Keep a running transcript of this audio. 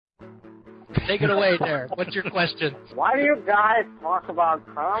Take it away, Derek. What's your question? Why do you guys talk about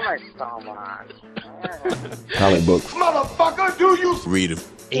comics so much? Comic books. Motherfucker, do you Read them.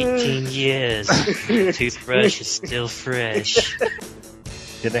 18 years. Toothbrush is still fresh.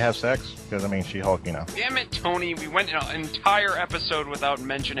 Did they have sex? Because, I mean, She-Hulk, you know. Damn it, Tony. We went an entire episode without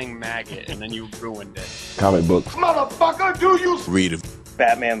mentioning Maggot, and then you ruined it. Comic books. Motherfucker, do you Read them.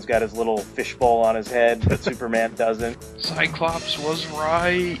 Batman's got his little fishbowl on his head, but Superman doesn't. Cyclops was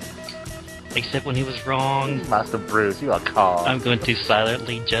right. Except when he was wrong. Master Bruce, you are calm. I'm going to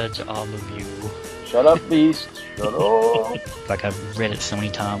silently judge all of you. Shut up, Beast. Shut up. Like I've read it so many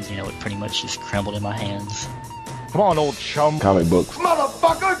times, it pretty much just crumbled in my hands. Come on, old chum. Comic books.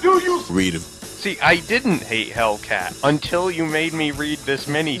 Motherfucker, do you Read them. See, I didn't hate Hellcat until you made me read this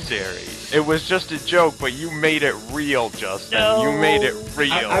miniseries. It was just a joke, but you made it real, Justin. No. You made it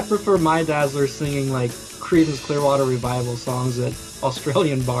real. I prefer my Dazzler singing like Creedence Clearwater Revival songs at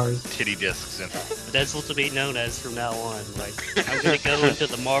Australian bars. Titty discs. And That's what to be known as from now on. Like, I'm going to go into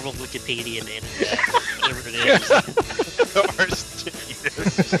the Marvel Wikipedia and edit that, whatever it is.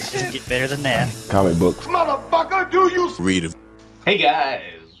 Just get better than that. Comic books. Motherfucker, do you Read them. Hey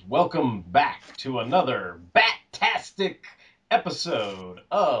guys, welcome back to another Bat-tastic episode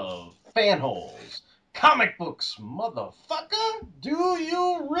of Fanholes. Comic books, motherfucker, do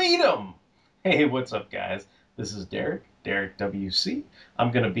you read them? Hey, what's up guys? This is Derek WC.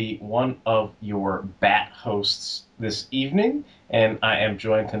 I'm going to be one of your Bat hosts this evening, and I am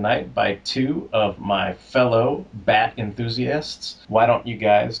joined tonight by two of my fellow Bat enthusiasts. Why don't you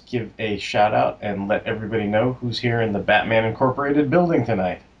guys give a shout out and let everybody know who's here in the Batman Incorporated building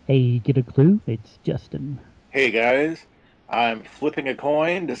tonight? Hey, get a clue? It's Justin. hey, guys. I'm flipping a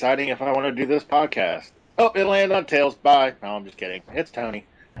coin, deciding if I want to do this podcast. Oh, it landed on Tails. Bye. No, I'm just kidding. It's Tony.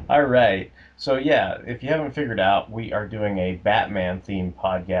 All right. So, yeah, if you haven't figured out, we are doing a Batman-themed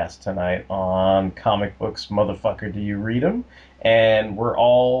podcast tonight on comic books. Motherfucker, do you read them? And we're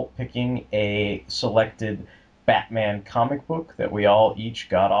all picking a selected Batman comic book that we all each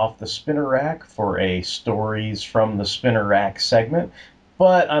got off the spinner rack for a Stories from the Spinner Rack segment.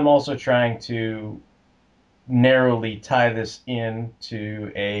 But I'm also trying to narrowly tie this in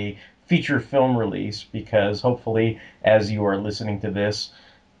to a feature film release because hopefully, as you are listening to this,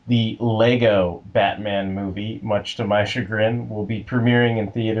 the Lego Batman movie, much to my chagrin, will be premiering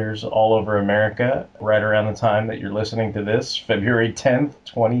in theaters all over America right around the time that you're listening to this, February 10th,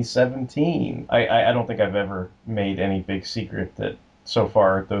 2017. I don't think I've ever made any big secret that so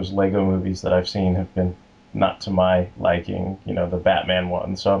far those Lego movies that I've seen have been not to my liking, the Batman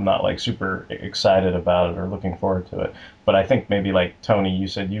one, so I'm not like super excited about it or looking forward to it. But I think maybe like Tony, you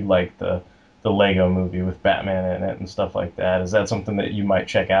said you liked the Lego movie with Batman in it and stuff like that. Is that something that you might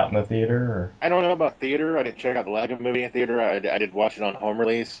check out in the theater? Or? I don't know about theater. I didn't check out the Lego movie in theater. I did watch it on home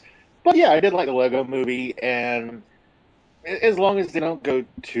release. But yeah, I did like the Lego movie, and as long as they don't go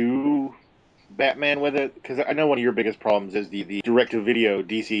too Batman with it, because I know one of your biggest problems is the direct-to-video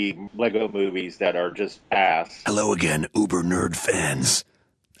DC Lego movies that are just ass. Hello again, Uber Nerd fans.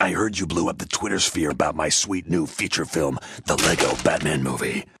 I heard you blew up the Twitter sphere about my sweet new feature film, the Lego Batman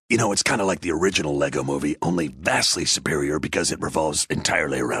movie. It's kind of like the original Lego movie, only vastly superior because it revolves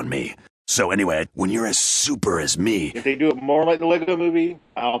entirely around me. So anyway, when you're as super as me... If they do it more like the Lego movie,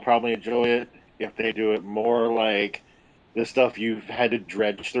 I'll probably enjoy it. If they do it more like the stuff you've had to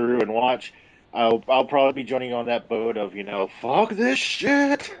dredge through and watch, I'll probably be joining on that boat of, fuck this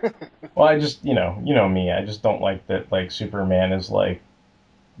shit. Well, I just, you know me, I just don't like that, like, Superman is like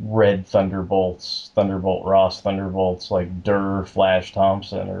Red Thunderbolts, Thunderbolt Ross, Thunderbolts, like Durr Flash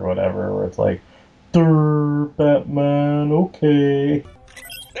Thompson or whatever, where it's like, Durr Batman, okay.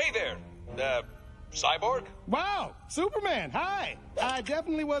 Hey there, Cyborg? Wow, Superman, hi. I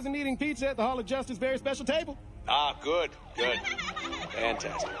definitely wasn't eating pizza at the Hall of Justice very special table. Ah, good.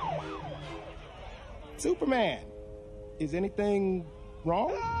 Fantastic. Superman, is anything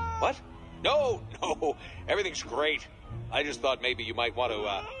wrong? What? No, everything's great. I just thought maybe you might want to,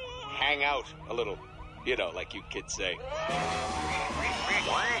 hang out a little. Like you kids say.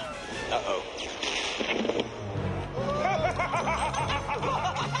 Uh-oh.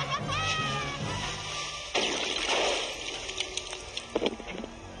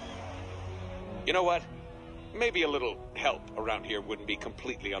 You know what? Maybe a little help around here wouldn't be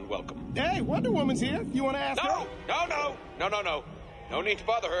completely unwelcome. Hey, Wonder Woman's here. You want to ask her? No. No need to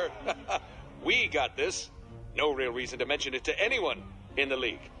bother her. We got this. No real reason to mention it to anyone in the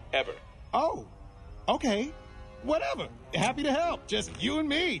league, ever. Oh, okay. Whatever. Happy to help. Just you and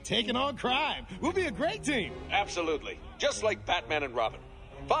me taking on crime. We'll be a great team. Absolutely. Just like Batman and Robin.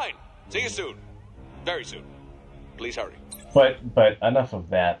 Fine. See you soon. Very soon. Please hurry. But enough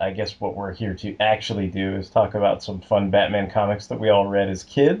of that. I guess what we're here to actually do is talk about some fun Batman comics that we all read as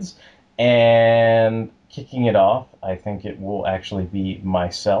kids. And kicking it off, I think it will actually be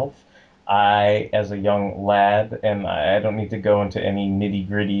myself. I, as a young lad, and I don't need to go into any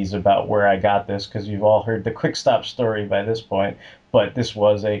nitty-gritties about where I got this, because you've all heard the Quick Stop story by this point, but this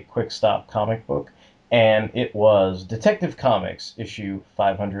was a Quick Stop comic book, and it was Detective Comics, issue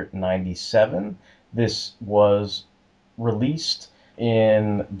 597. This was released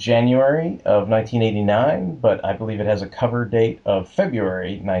in January of 1989, but I believe it has a cover date of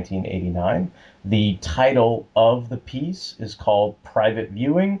February 1989. The title of the piece is called Private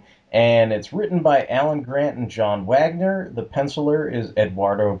Viewing, and it's written by Alan Grant and John Wagner. The penciler is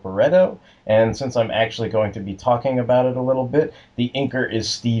Eduardo Barreto, and since I'm actually going to be talking about it a little bit, the inker is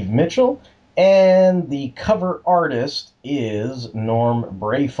Steve Mitchell, and the cover artist is Norm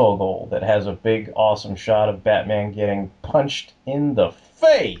Brayfogle, that has a big, awesome shot of Batman getting punched in the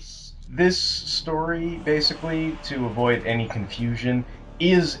face. This story, basically, to avoid any confusion,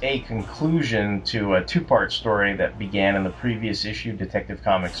 is a conclusion to a two-part story that began in the previous issue, Detective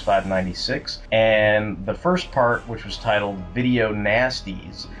Comics 596. And the first part, which was titled Video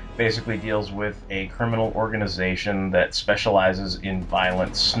Nasties, basically deals with a criminal organization that specializes in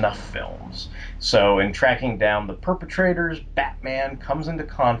violent snuff films. So in tracking down the perpetrators, Batman comes into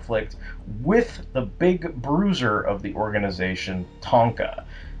conflict with the big bruiser of the organization, Tonka.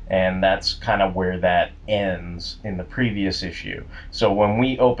 And that's kind of where that ends in the previous issue. So when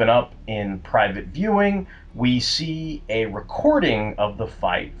we open up in Private Viewing, we see a recording of the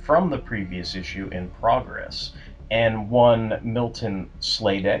fight from the previous issue in progress. And one Milton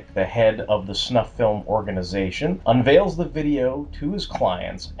Sladek, the head of the snuff film organization, unveils the video to his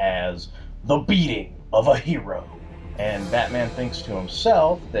clients as the beating of a hero. And Batman thinks to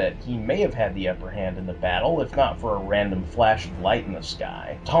himself that he may have had the upper hand in the battle, if not for a random flash of light in the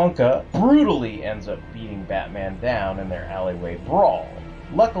sky. Tonka brutally ends up beating Batman down in their alleyway brawl.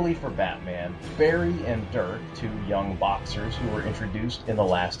 Luckily for Batman, Barry and Dirk, two young boxers who were introduced in the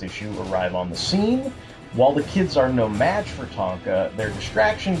last issue, arrive on the scene. While the kids are no match for Tonka, their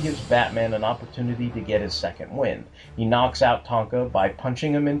distraction gives Batman an opportunity to get his second win. He knocks out Tonka by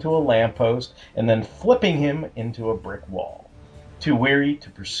punching him into a lamppost and then flipping him into a brick wall. Too weary to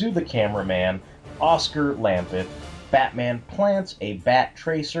pursue the cameraman, Oscar Lampett, Batman plants a bat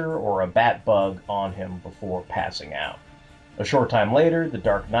tracer or a bat bug on him before passing out. A short time later, the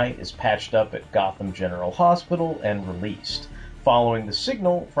Dark Knight is patched up at Gotham General Hospital and released. Following the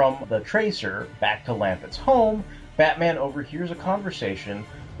signal from the tracer back to Lampett's home, Batman overhears a conversation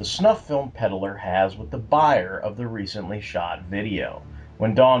the snuff film peddler has with the buyer of the recently shot video.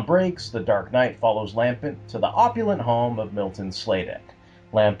 When dawn breaks, the Dark Knight follows Lampett to the opulent home of Milton Sladek.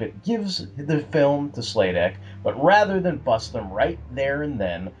 Lampett gives the film to Sladek, but rather than bust them right there and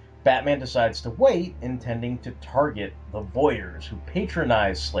then, Batman decides to wait, intending to target the voyeurs who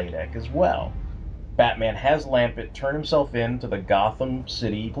patronize Sladek as well. Batman has Lampett turn himself in to the Gotham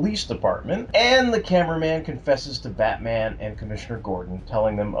City Police Department, and the cameraman confesses to Batman and Commissioner Gordon,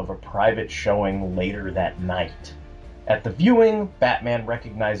 telling them of a private showing later that night. At the viewing, Batman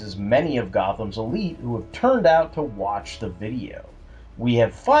recognizes many of Gotham's elite who have turned out to watch the video. We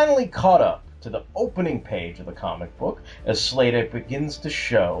have finally caught up to the opening page of the comic book as Sladek begins to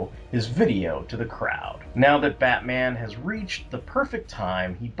show his video to the crowd. Now that Batman has reached the perfect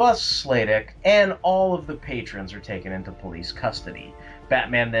time, he busts Sladek and all of the patrons are taken into police custody.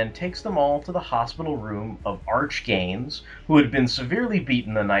 Batman then takes them all to the hospital room of Arch Gaines, who had been severely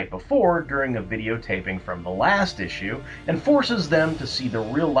beaten the night before during a videotaping from the last issue, and forces them to see the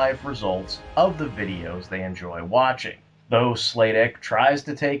real-life results of the videos they enjoy watching. Though Sladek tries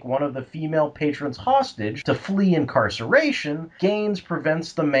to take one of the female patrons hostage to flee incarceration, Gaines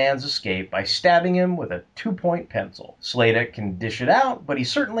prevents the man's escape by stabbing him with a 2-point pencil. Sladek can dish it out, but he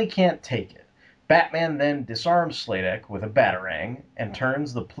certainly can't take it. Batman then disarms Sladek with a batarang and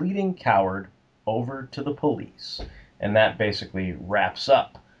turns the pleading coward over to the police. And that basically wraps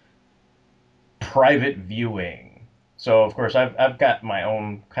up Private Viewing. So, of course, I've got my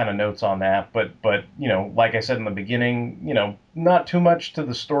own kind of notes on that, but you know, like I said in the beginning, you know, not too much to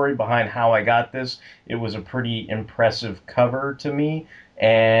the story behind how I got this. It was a pretty impressive cover to me,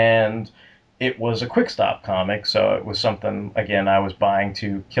 and it was a quick stop comic, so it was something, again, I was buying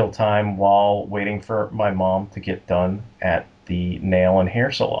to kill time while waiting for my mom to get done at the nail and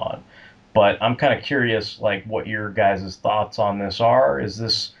hair salon. But I'm kind of curious, like, what your guys' thoughts on this are. Is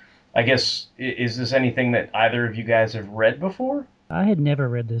this anything that either of you guys have read before? I had never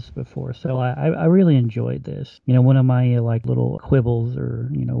read this before, so I really enjoyed this. You know, one of my like little quibbles or,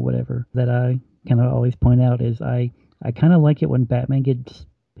 you know, whatever that I kind of always point out is I kind of like it when Batman gets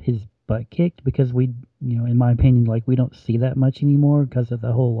his butt kicked because in my opinion, like we don't see that much anymore because of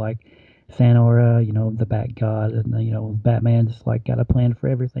the whole like Fanora, the Bat God, and Batman's like got a plan for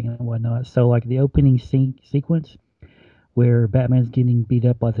everything and whatnot. So like the opening sequence where Batman's getting beat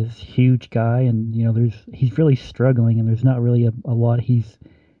up by this huge guy, and he's really struggling, and there's not really a lot he's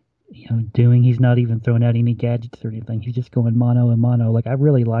doing. He's not even throwing out any gadgets or anything. He's just going mono and mono. Like I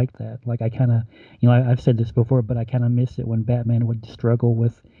really like that. Like I kind of, I've said this before, but I kind of miss it when Batman would struggle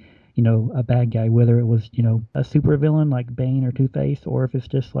with a bad guy, whether it was, a supervillain like Bane or Two-Face, or if it's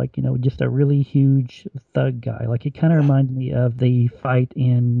just like, just a really huge thug guy. Like it kind of reminds me of the fight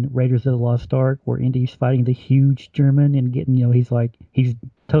in Raiders of the Lost Ark where Indy's fighting the huge German and getting, he's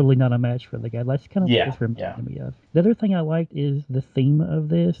totally not a match for the guy. That's kind of what this reminded me of. The other thing I liked is the theme of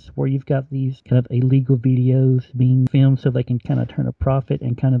this, where you've got these kind of illegal videos being filmed so they can kind of turn a profit,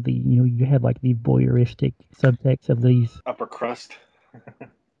 and kind of the, you have like the voyeuristic subtext of these upper crust.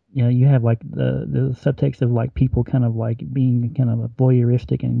 You have like the subtext of like people kind of like being kind of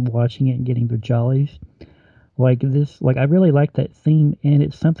voyeuristic and watching it and getting their jollies. Like this, like I really like that theme, and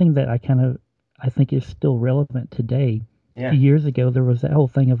it's something that I think is still relevant today. Yeah. A few years ago, there was that whole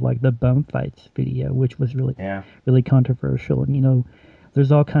thing of like the bum fights video, which was really controversial. And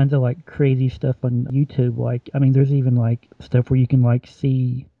there's all kinds of like crazy stuff on YouTube. Like, I mean, there's even like stuff where you can like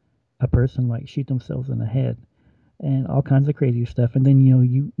see a person like shoot themselves in the head, and all kinds of crazy stuff. And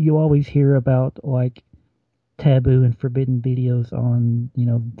then you always hear about like taboo and forbidden videos on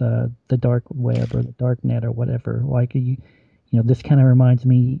the dark web or the dark net or whatever. Like this kind of reminds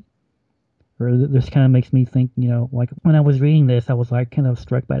me, or this kind of makes me think, like when I was reading this, I was like kind of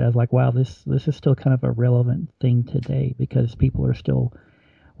struck by it. I was like, wow, this is still kind of a relevant thing today, because people are still,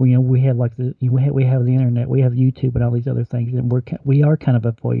 we have like we have the internet, we have YouTube and all these other things, and we are kind of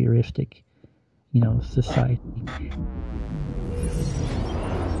a voyeuristic, society.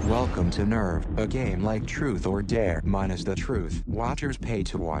 Welcome to Nerve, a game like Truth or Dare minus the truth. Watchers pay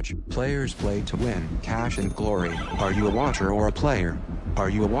to watch, players play to win, cash and glory. Are you a watcher or a player? Are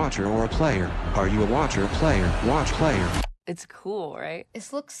you a watcher or a player? Are you a watcher, player, watch player? It's cool, right?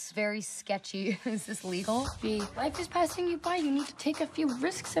 This looks very sketchy. Is this legal? V, life is passing you by. You need to take a few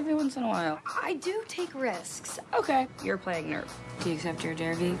risks every once in a while. I do take risks. Okay, you're playing Nerve. Do you accept your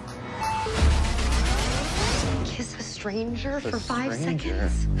dare, V? Kiss a stranger for 5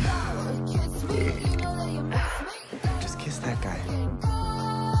 seconds? Just kiss that guy.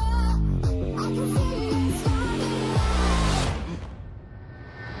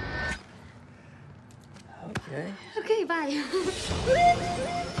 Okay, bye.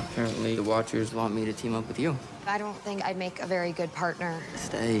 Apparently, the Watchers want me to team up with you. I don't think I'd make a very good partner.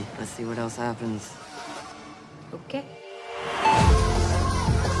 Stay. Let's see what else happens. Okay.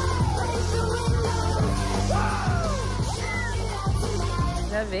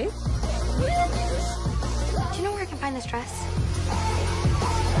 Is that V? Do you know where I can find this dress?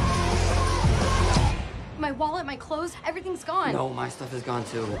 My wallet, my clothes, everything's gone. No, my stuff is gone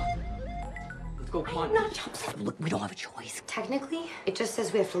too. Let's go, come on. Look, we don't have a choice. Technically, it just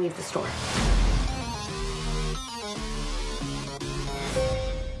says we have to leave the store.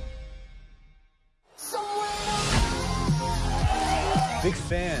 Big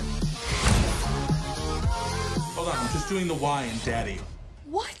fan. Hold on, I'm just doing the Y in Daddy.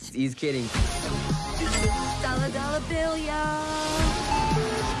 What? He's kidding. Dollar bill, y'all.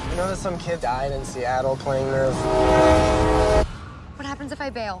 You know that some kid died in Seattle playing Nerve? What happens if I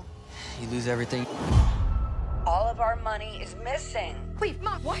bail? You lose everything. All of our money is missing. Wait,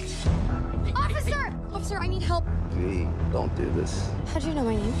 Mom, what? Officer! Officer, I need help. V, don't do this. How'd you know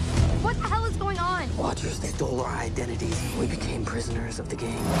my name? What the hell is going on? Watchers, they stole our identities. We became prisoners of the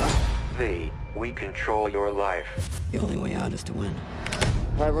game. V, we control your life. The only way out is to win.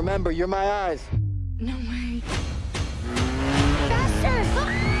 All right, remember, you're my eyes. No way. Faster!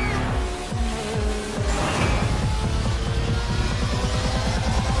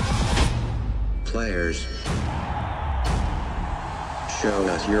 Players, show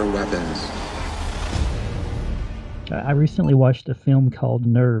us your weapons. I recently watched a film called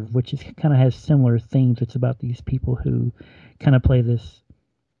Nerve, which kind of has similar themes. It's about these people who kind of play this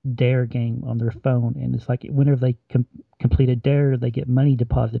dare game on their phone, and it's like whenever they complete a dare, they get money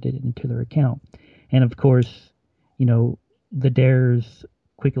deposited into their account. And of course, the dares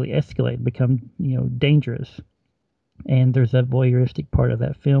quickly escalate and become, dangerous. And there's a voyeuristic part of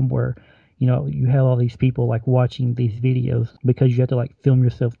that film where, you have all these people like watching these videos because you have to like film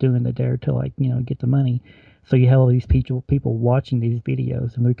yourself doing the dare to like, get the money. So you have all these people watching these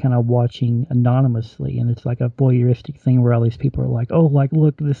videos, and they're kind of watching anonymously, and it's like a voyeuristic thing where all these people are like, oh, like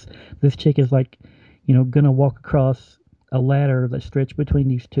look, this chick is like, gonna walk across a ladder that stretched between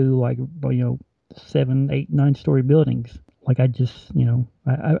these two, like, 7, 8, 9-story buildings. Like I just,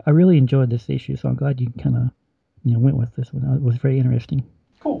 I really enjoyed this issue, so I'm glad you kind of, went with this one. It was very interesting.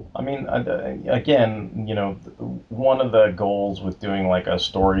 Cool. I mean, again, one of the goals with doing like a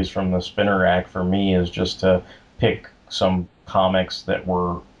stories from the spinner rack for me is just to pick some comics that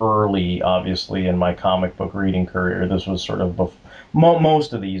were early, obviously, in my comic book reading career. This was sort of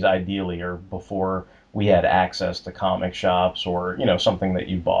most of these ideally are before we had access to comic shops or something that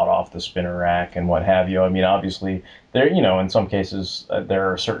you bought off the spinner rack and what have you. I mean, obviously there, in some cases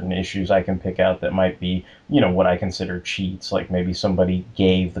there are certain issues I can pick out that might be what I consider cheats, like maybe somebody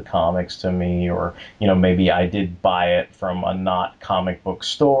gave the comics to me, or maybe I did buy it from a not comic book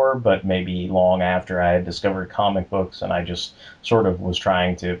store, but maybe long after I had discovered comic books and I just sort of was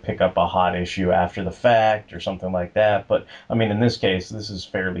trying to pick up a hot issue after the fact or something like that. But I mean, in this case, this is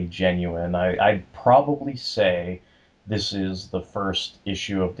fairly genuine. I'd probably say this is the first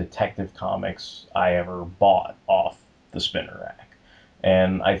issue of Detective Comics I ever bought off the spinner rack.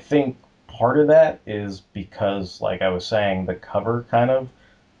 And I think part of that is because, like I was saying, the cover kind of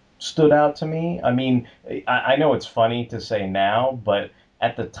stood out to me. I mean, I know it's funny to say now, but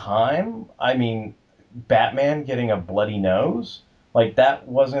at the time, I mean, Batman getting a bloody nose, like that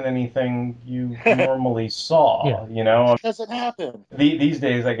wasn't anything you normally saw, Doesn't happen. These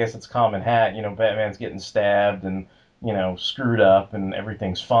days, I guess it's common hat. Batman's getting stabbed and screwed up, and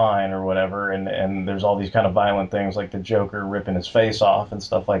everything's fine or whatever. And there's all these kind of violent things like the Joker ripping his face off and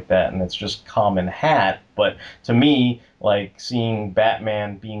stuff like that. And it's just common hat. But to me, like seeing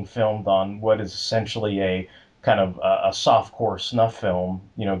Batman being filmed on what is essentially a kind of a softcore snuff film,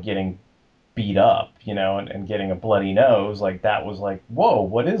 getting beat up, and getting a bloody nose, like that was like, whoa,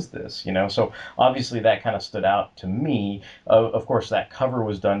 what is this? So obviously that kind of stood out to me. Of course, that cover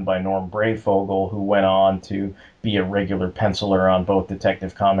was done by Norm Brayfogle, who went on to be a regular penciler on both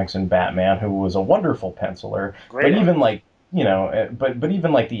Detective Comics and Batman, who was a wonderful penciler. Great but art. even like, but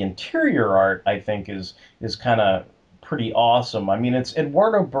even like the interior art, I think is kind of pretty awesome. I mean, it's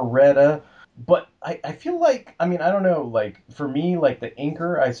Eduardo Beretta. But I feel like, I mean, I don't know, like, for me, like, the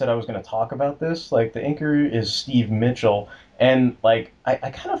inker, I said I was going to talk about this, like, the inker is Steve Mitchell, and, like, I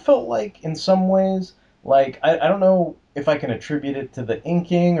kind of felt like, in some ways, like, I don't know if I can attribute it to the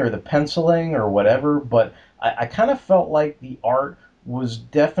inking or the penciling or whatever, but I kind of felt like the art was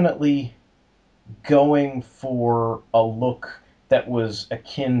definitely going for a look that was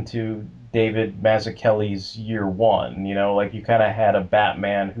akin to David Mazzucchelli's Year One. Like you kind of had a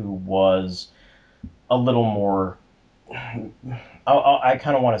Batman who was a little more. I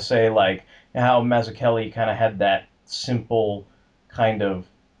kind of want to say like how Mazzucchelli kind of had that simple kind of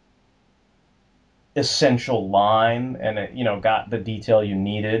essential line, and it got the detail you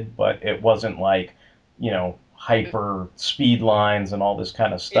needed, but it wasn't like hyper speed lines and all this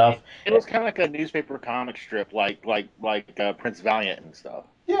kind of stuff. It was kind of like a newspaper comic strip, like Prince Valiant and stuff.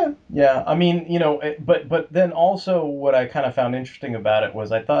 Yeah. I mean, but then also what I kind of found interesting about it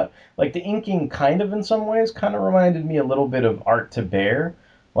was I thought like the inking kind of in some ways kind of reminded me a little bit of Art to Bear.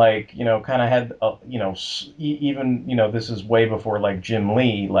 Like, kind of had, even, this is way before like Jim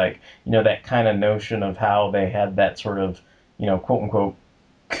Lee, like, that kind of notion of how they had that sort of, quote unquote,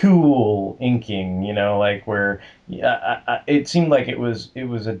 cool inking, like where it seemed like it was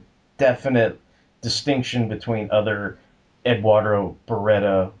a definite distinction between other Eduardo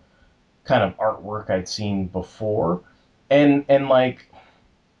Beretta kind of artwork I'd seen before, and like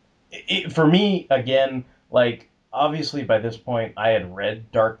for me again, like obviously by this point I had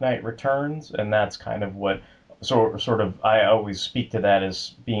read Dark Knight Returns, and that's kind of what sort of I always speak to that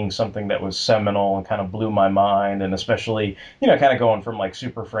as being something that was seminal and kind of blew my mind, and especially kind of going from like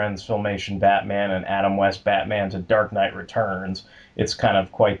Super Friends Filmation Batman and Adam West Batman to Dark Knight Returns, it's kind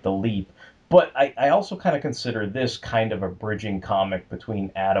of quite the leap. But I also kind of consider this kind of a bridging comic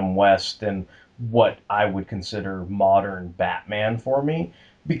between Adam West and what I would consider modern Batman for me,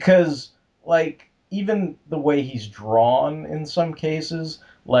 because like even the way he's drawn in some cases,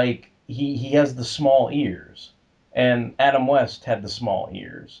 like he has the small ears, and Adam West had the small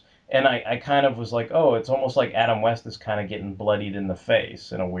ears. And I kind of was like, oh, it's almost like Adam West is kind of getting bloodied in the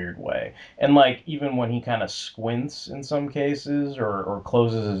face in a weird way. And like even when he kind of squints in some cases or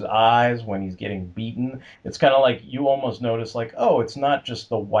closes his eyes when he's getting beaten, it's kind of like you almost notice like, oh, it's not just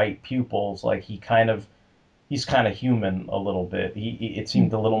the white pupils. Like he's kind of human a little bit. It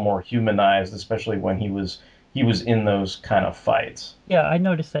seemed a little more humanized, especially when he was he was in those kind of fights. Yeah, I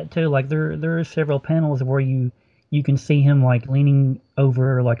noticed that too. Like there are several panels where you can see him like leaning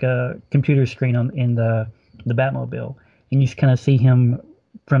over like a computer screen in the Batmobile, and you just kind of see him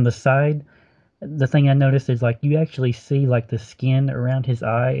from the side. The thing I noticed is like you actually see like the skin around his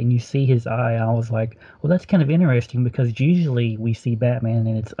eye, and you see his eye. I was like, well, that's kind of interesting because usually we see Batman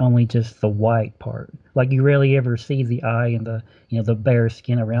and it's only just the white part. Like you rarely ever see the eye and the bare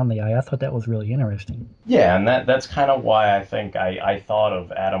skin around the eye. I thought that was really interesting. Yeah, and that's kind of why I think I thought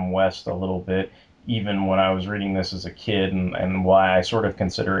of Adam West a little bit, even when I was reading this as a kid, and why I sort of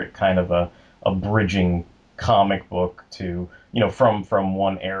consider it kind of a bridging comic book to, from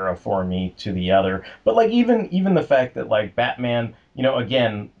one era for me to the other. But like even the fact that like Batman,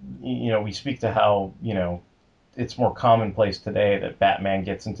 again, we speak to how, it's more commonplace today that Batman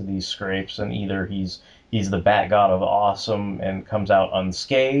gets into these scrapes and either he's the Bat God of Awesome and comes out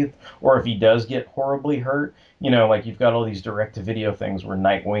unscathed, or if he does get horribly hurt, like you've got all these direct-to-video things where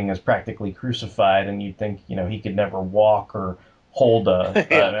Nightwing is practically crucified, and you'd think, he could never walk or hold a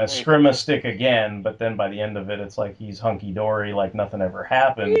Eskrima stick again, but then by the end of it, it's like he's hunky-dory, like nothing ever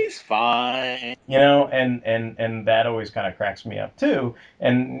happened. He's fine. And that always kind of cracks me up too.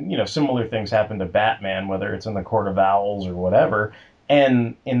 And, similar things happen to Batman, whether it's in the Court of Owls or whatever.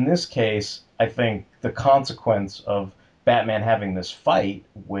 And in this case, I think the consequence of Batman having this fight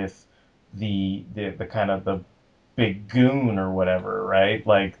with the kind of the big goon or whatever, right?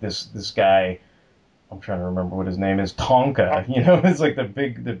 Like this guy, I'm trying to remember what his name is, Tonka. It's like the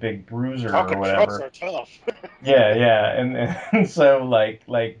big bruiser Tonka or whatever. trucks are tough. Yeah, and so like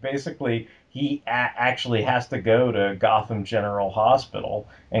basically he actually has to go to Gotham General Hospital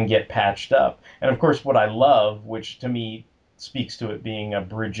and get patched up. And of course, what I love, which to me speaks to it being a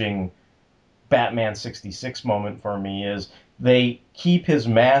bridging Batman 66 moment for me, is they keep his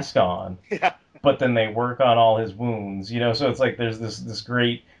mask on, but then they work on all his wounds. So it's like there's this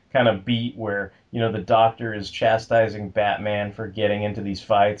great kind of beat where, the doctor is chastising Batman for getting into these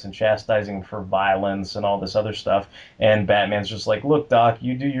fights and chastising for violence and all this other stuff. And Batman's just like, look, Doc,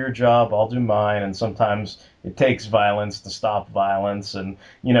 you do your job, I'll do mine. And sometimes it takes violence to stop violence. And,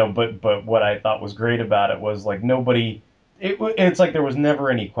 but what I thought was great about it was like it's like there was never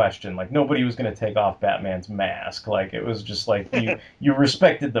any question. Like nobody was going to take off Batman's mask. Like it was just like you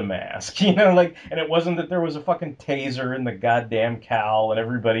respected the mask, like, and it wasn't that there was a fucking taser in the goddamn cowl and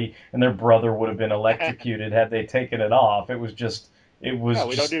everybody and their brother would have been electrocuted had they taken it off. It was just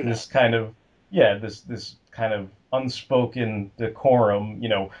this kind of this kind of unspoken decorum,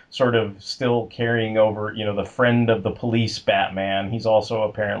 sort of still carrying over, the friend of the police Batman. He's also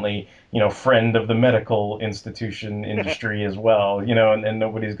apparently, friend of the medical institution industry as well, and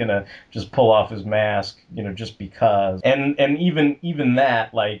nobody's gonna just pull off his mask, just because. And even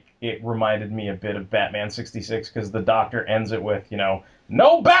that, like, it reminded me a bit of Batman 66 because the doctor ends it with,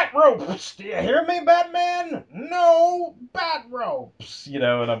 no bat ropes! Do you hear me, Batman? No bat ropes! And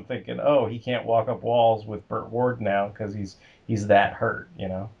I'm thinking, oh, he can't walk up walls with Burt Ward now because he's that hurt,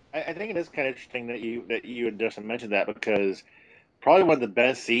 I think it is kind of interesting that you had just mentioned that, because probably one of the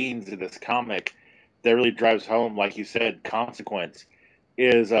best scenes in this comic that really drives home, like you said, consequence,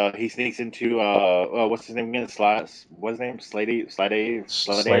 is he sneaks into what's his name again? What's his name?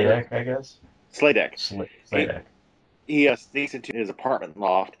 Sladek, I guess. Sladek. Sladek. He sneaks into his apartment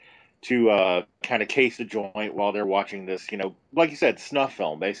loft to kind of case the joint while they're watching this, like you said, snuff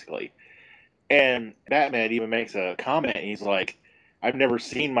film, basically. And Batman even makes a comment. He's like, I've never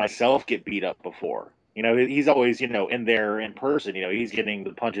seen myself get beat up before. He's always, in there in person. He's getting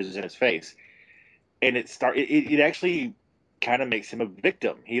the punches in his face. And it actually kind of makes him a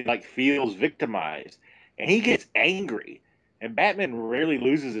victim. He, like, feels victimized. And he gets angry. And Batman rarely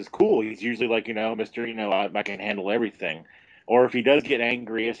loses his cool. He's usually like, Mister, I can handle everything. Or if he does get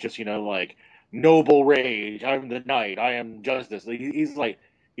angry, it's just, like, noble rage. I'm the knight. I am justice. He's like,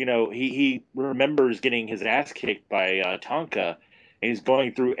 he remembers getting his ass kicked by Tonka, and he's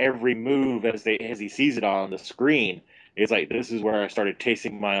going through every move as he sees it on the screen. It's like, this is where I started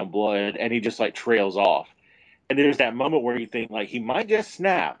tasting my own blood, and he just, like, trails off. And there's that moment where you think, like, he might just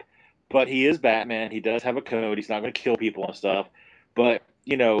snap. But he is Batman. He does have a code. He's not going to kill people and stuff. But,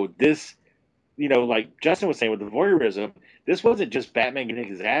 this, like Justin was saying with the voyeurism, this wasn't just Batman getting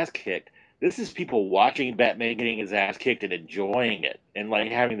his ass kicked. This is people watching Batman getting his ass kicked and enjoying it. And, like,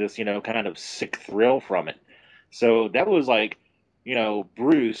 having this, kind of sick thrill from it. So that was, like,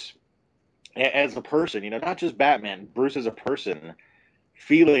 Bruce as a person, not just Batman, Bruce as a person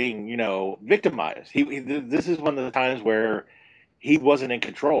feeling, victimized. This is one of the times where he wasn't in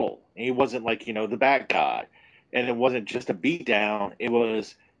control. He wasn't like, the Bat God. And it wasn't just a beatdown. It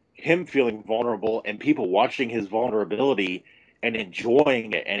was him feeling vulnerable and people watching his vulnerability and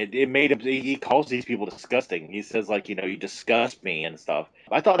enjoying it. And it made him, he calls these people disgusting. He says, like, you disgust me and stuff.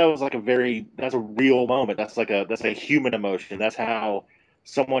 I thought that was like that's a real moment. That's a human emotion. That's how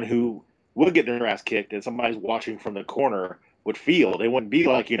someone who would get their ass kicked and somebody's watching from the corner would feel. They wouldn't be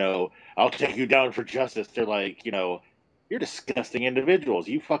like, I'll take you down for justice. They're like, you're disgusting individuals.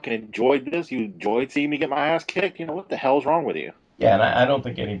 You fucking enjoyed this. You enjoyed seeing me get my ass kicked. What the hell's wrong with you? Yeah, and I don't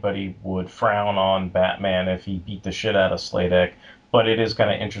think anybody would frown on Batman if he beat the shit out of Sladek, but it is kind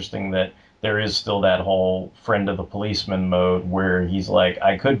of interesting that there is still that whole friend of the policeman mode where he's like,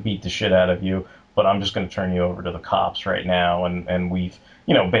 I could beat the shit out of you, but I'm just going to turn you over to the cops right now, and we've,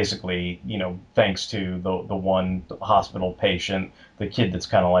 basically, thanks to the one hospital patient, the kid that's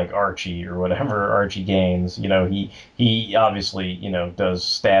kind of like Archie or whatever, Archie Gaines, he obviously, does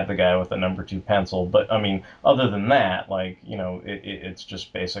stab the guy with a number 2 pencil, but I mean, other than that, like, it's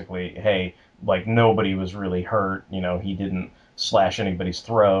just basically, hey, like nobody was really hurt, he didn't slash anybody's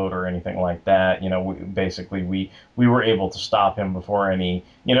throat or anything like that. We were able to stop him before any,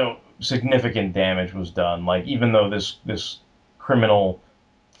 significant damage was done. Like, even though this criminal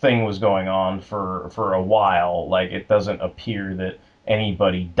thing was going on for a while, like, it doesn't appear that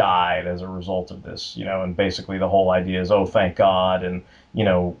anybody died as a result of this, and basically the whole idea is, oh, thank God, and,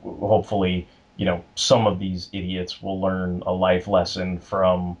 hopefully, some of these idiots will learn a life lesson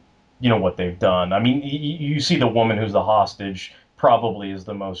from, what they've done. I mean, you see the woman who's the hostage probably is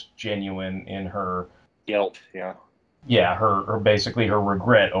the most genuine in her guilt, yeah. Yeah, her basically her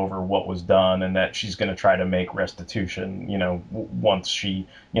regret over what was done, and that she's going to try to make restitution, once she,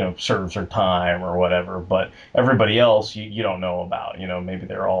 serves her time or whatever. But everybody else, you don't know about, maybe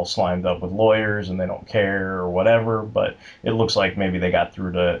they're all slimed up with lawyers and they don't care or whatever. But it looks like maybe they got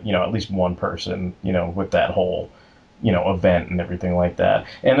through to, at least one person, with that whole, event and everything like that.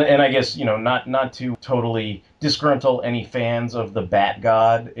 And I guess, not to totally disgruntle any fans of the Bat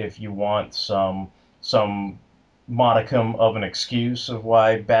God, if you want some modicum of an excuse of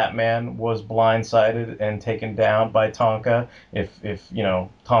why Batman was blindsided and taken down by Tonka. If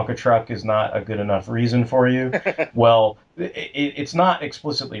Tonka truck is not a good enough reason for you, well, it's not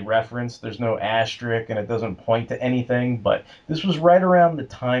explicitly referenced. There's no asterisk, and it doesn't point to anything. But this was right around the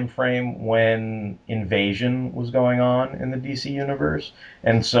time frame when Invasion was going on in the DC universe,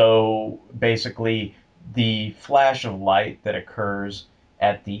 and so basically the flash of light that occurs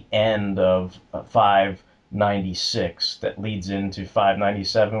at the end of 596 that leads into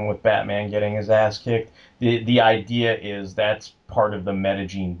 597 with Batman getting his ass kicked. The idea is that's part of the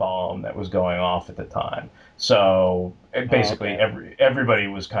metagene bomb that was going off at the time. So basically everybody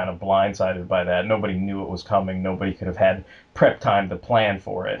was kind of blindsided by that. Nobody knew it was coming. Nobody could have had prep time to plan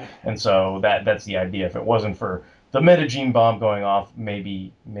for it. And so that's the idea. If it wasn't for the metagene bomb going off,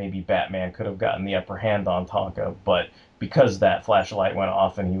 maybe Batman could have gotten the upper hand on Tonka, but because that flashlight went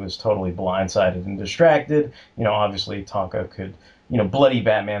off and he was totally blindsided and distracted, obviously Tonka could, bloody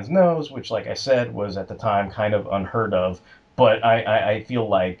Batman's nose, which, like I said, was at the time kind of unheard of. But I feel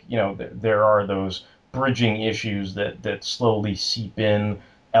like, there are those bridging issues that slowly seep in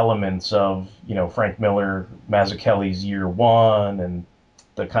elements of, Frank Miller, Mazzucchelli's Year One, and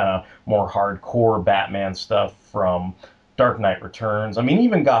the kind of more hardcore Batman stuff from Dark Knight Returns. I mean,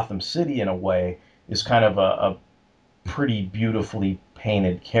 even Gotham City, in a way, is kind of a pretty beautifully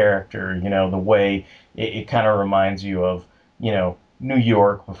painted character. The way it kind of reminds you of, New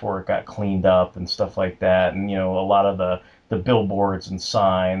York before it got cleaned up and stuff like that. And, a lot of the billboards and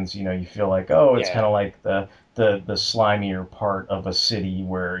signs, you feel like, oh, it's kind of like the slimier part of a city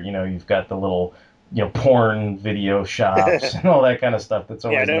where, you've got the little, porn video shops and all that kind of stuff that's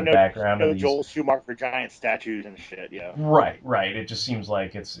always in the background of these. Joel Schumacher giant statues and shit, yeah. Right. It just seems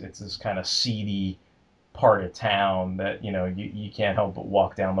like it's this kind of seedy part of town that, you can't help but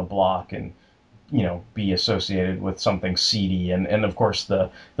walk down the block and, be associated with something seedy. And of course, the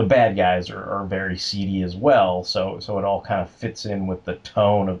bad guys are very seedy as well. So it all kind of fits in with the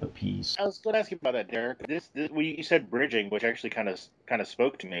tone of the piece. I was going to ask you about that, Derek. You said bridging, which actually kind of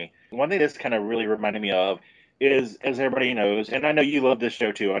spoke to me. One thing this kind of really reminded me of is, as everybody knows, and I know you love this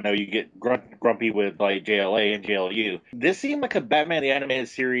show too. I know you get grumpy with like JLA and JLU. This seemed like a Batman the Animated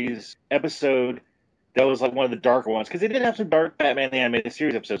Series episode that was like one of the darker ones, because they did have some dark Batman the Animated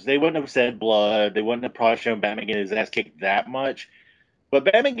Series episodes. They wouldn't have said blood. They wouldn't have probably shown Batman getting his ass kicked that much. But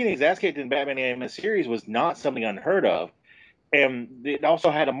Batman getting his ass kicked in Batman the Animated Series was not something unheard of. And it also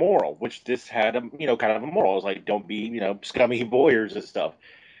had a moral, which this had kind of a moral. It was like, don't be, scummy voyeurs and stuff.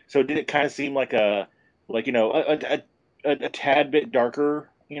 So did it kind of seem like a tad bit darker,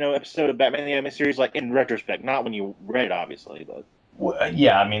 episode of Batman the Animated Series, like in retrospect, not when you read it, obviously, but.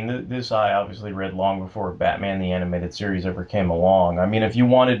 Yeah, I mean, this I obviously read long before Batman the Animated Series ever came along. I mean, if you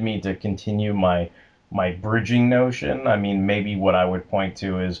wanted me to continue my bridging notion, I mean, maybe what I would point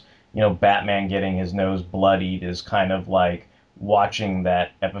to is, Batman getting his nose bloodied is kind of like watching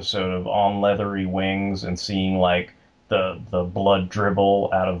that episode of On Leathery Wings and seeing like the blood dribble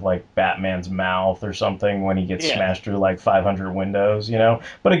out of like Batman's mouth or something when he gets smashed through like 500 windows.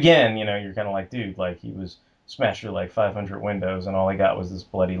 But again, you're kind of like, dude, like he was smashed through like 500 windows and all he got was this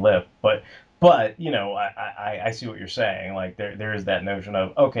bloody lip. But I see what you're saying. Like there is that notion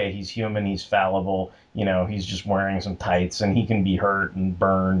of, okay, he's human, he's fallible, he's just wearing some tights and he can be hurt and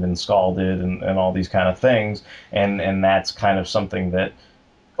burned and scalded and all these kind of things. And that's kind of something that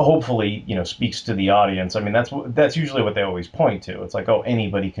hopefully, speaks to the audience. I mean, that's usually what they always point to. It's like, oh,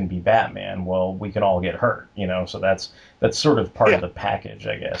 anybody can be Batman. Well, we can all get hurt, so that's sort of part of the package,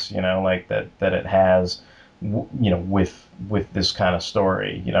 I guess, like that it has, with this kind of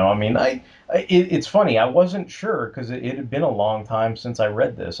story. I mean, it's funny. I wasn't sure because it had been a long time since I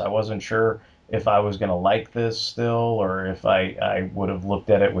read this. I wasn't sure if I was going to like this still or if I would have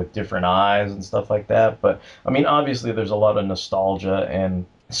looked at it with different eyes and stuff like that. But I mean, obviously there's a lot of nostalgia and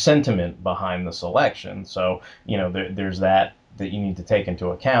sentiment behind the selection. So, there's that you need to take into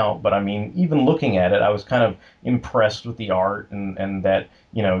account. But I mean, even looking at it, I was kind of impressed with the art and that,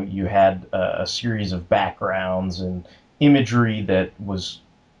 you had a series of backgrounds and imagery that was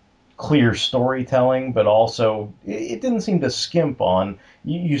clear storytelling, but also it didn't seem to skimp on,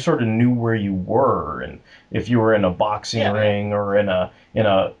 you sort of knew where you were, and if you were in a boxing ring or in a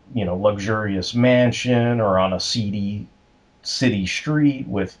luxurious mansion or on a seedy city street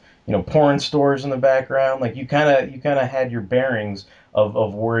with porn stores in the background, like you kind of had your bearings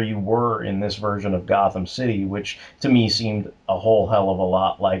of where you were in this version of Gotham City, which to me seemed a whole hell of a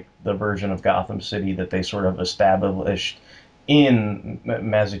lot like the version of Gotham City that they sort of established in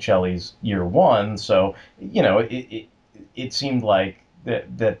Mazzucchelli's Year One. So it seemed like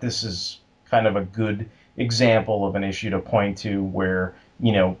that this is kind of a good example of an issue to point to where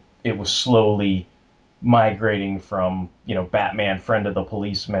it was slowly migrating from, Batman, friend of the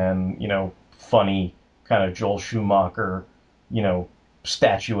policeman, funny kind of Joel Schumacher,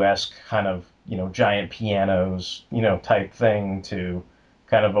 statuesque kind of, giant pianos, type thing to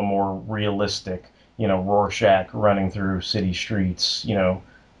kind of a more realistic, Rorschach running through city streets,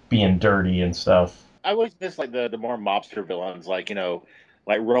 being dirty and stuff. I always miss like the more mobster villains, like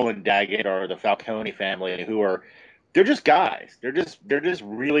Roland Daggett or the Falcone family, they're just guys. They're just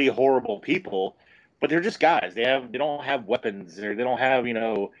really horrible people. But they're just guys. They don't have weapons. They don't have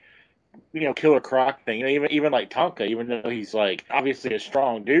Killer Croc thing. Even like Tonka, even though he's like obviously a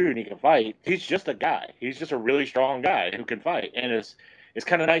strong dude and he can fight, he's just a guy. He's just a really strong guy who can fight. And it's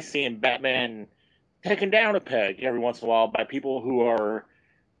kind of nice seeing Batman taken down a peg every once in a while by people who are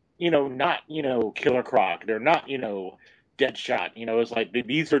not Killer Croc. They're not Deadshot. It's like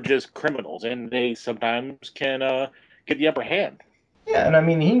these are just criminals, and they sometimes can get the upper hand. Yeah, and I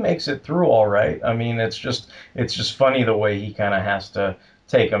mean, he makes it through all right. I mean, it's just funny the way he kind of has to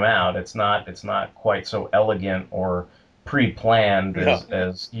take him out. It's not quite so elegant or pre-planned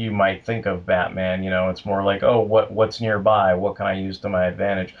as you might think of Batman. It's more like, oh, what's nearby? What can I use to my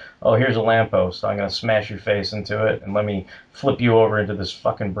advantage? Oh, here's a lamppost. I'm gonna smash your face into it, and let me flip you over into this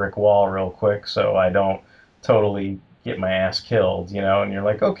fucking brick wall real quick so I don't totally get my ass killed. And you're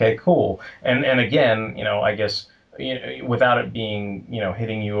like, okay, cool. And again, I guess, without it being,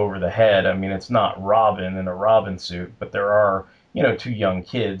 hitting you over the head, I mean, it's not Robin in a Robin suit, but there are, two young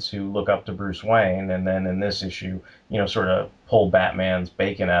kids who look up to Bruce Wayne, and then in this issue, sort of pull Batman's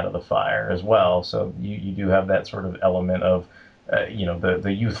bacon out of the fire as well. So you do have that sort of element of,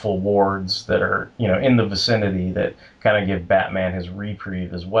 the youthful wards that are, in the vicinity that kind of give Batman his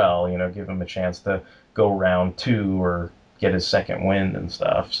reprieve as well, give him a chance to go round two or get his second wind and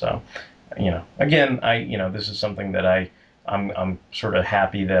stuff. So, again, this is something that I'm sort of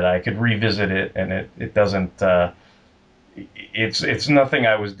happy that I could revisit it, and it doesn't, it's nothing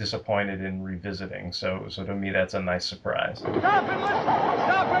I was disappointed in revisiting. So to me, that's a nice surprise. Stop and listen!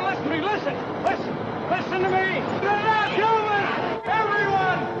 Stop and listen to me! Listen to me! They're not human!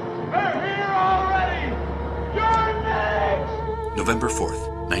 Everyone! They're here already! You're next! November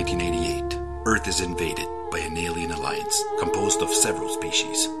 4th, 1988. Earth is invaded by an alien alliance composed of several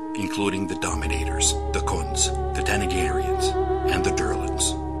species, including the Dominators, the Khunds, the Tanagarians, and the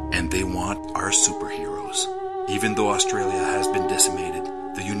Durlans. And they want our superheroes. Even though Australia has been decimated,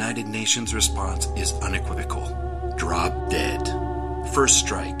 the United Nations response is unequivocal. Drop dead. First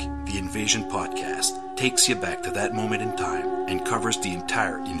Strike, the Invasion podcast, takes you back to that moment in time and covers the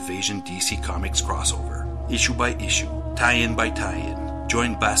entire Invasion DC Comics crossover. issue by issue, tie-in by tie-in.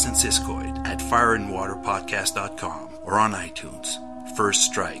 Join Bass and Siskoid at fireandwaterpodcast.com or on iTunes. First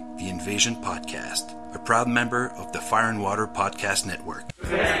Strike, the Invasion Podcast, a proud member of the Fire and Water Podcast Network.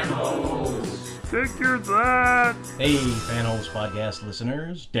 Figure that! Hey, Fanholes Podcast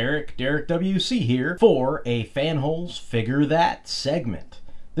listeners. Derek WC here for a Fanholes Figure That segment.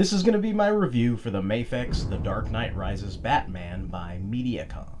 This is going to be my review for the Mafex The Dark Knight Rises Batman by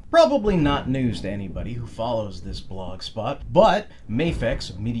Mediacom. Probably not news to anybody who follows this blog spot, but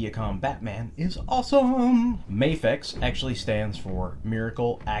Mafex Mediacom Batman is awesome! Mafex actually stands for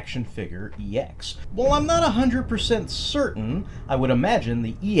Miracle Action Figure EX. While I'm not 100% certain, I would imagine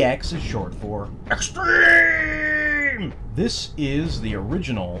the EX is short for Extreme! This is the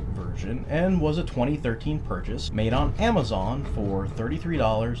original version and was a 2013 purchase made on Amazon for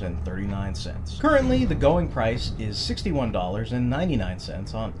 $33.39. Currently, the going price is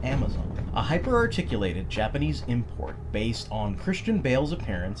 $61.99 on Amazon. A hyper-articulated Japanese import based on Christian Bale's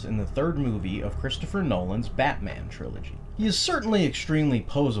appearance in the third movie of Christopher Nolan's Batman trilogy. He is certainly extremely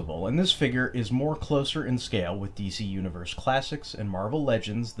posable, and this figure is more closer in scale with DC Universe Classics and Marvel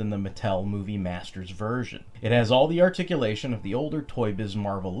Legends than the Mattel Movie Masters version. It has all the articulation of the older Toy Biz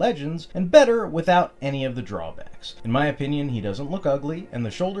Marvel Legends, and better without any of the drawbacks. In my opinion, he doesn't look ugly, and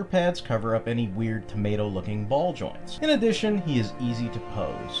the shoulder pads cover up any weird tomato-looking ball joints. In addition, he is easy to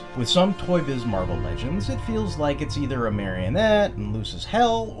pose. With some Toy Biz Marvel Legends, it feels like it's either a marionette and loose as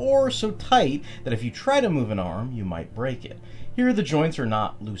hell, or so tight that if you try to move an arm, you might break it. Here the joints are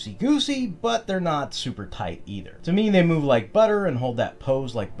not loosey-goosey, but they're not super tight either. To me, they move like butter and hold that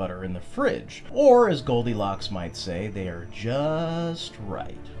pose like butter in the fridge. Or, as Goldilocks might say, they are just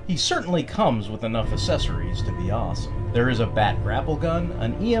right. He certainly comes with enough accessories to be awesome. There is a bat grapple gun,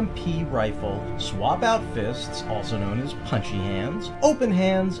 an EMP rifle, swap-out fists, also known as punchy hands, open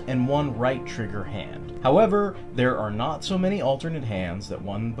hands, and one right trigger hand. However, there are not so many alternate hands that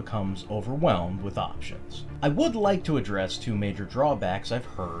one becomes overwhelmed with options. I would like to address two major drawbacks I've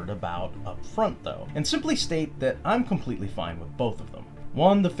heard about up front though, and simply state that I'm completely fine with both of them.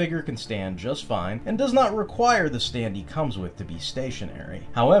 One, the figure can stand just fine, and does not require the stand he comes with to be stationary.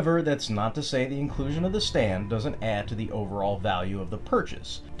 However, that's not to say the inclusion of the stand doesn't add to the overall value of the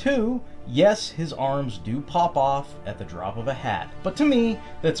purchase. Two, yes, his arms do pop off at the drop of a hat, but to me,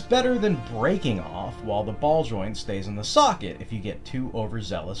 that's better than breaking off while the ball joint stays in the socket if you get too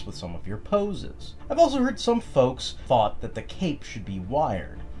overzealous with some of your poses. I've also heard some folks thought that the cape should be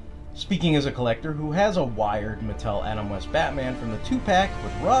wired. Speaking as a collector who has a wired Mattel Adam West Batman from the 2-pack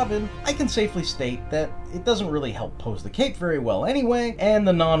with Robin, I can safely state that it doesn't really help pose the cape very well anyway, and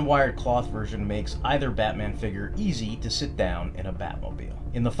the non-wired cloth version makes either Batman figure easy to sit down in a Batmobile.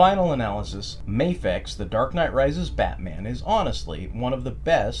 In the final analysis, Mafex The Dark Knight Rises Batman is honestly one of the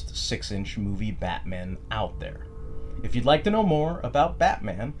best 6-inch movie Batmen out there. If you'd like to know more about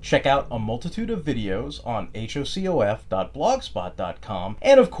Batman, check out a multitude of videos on hocof.blogspot.com,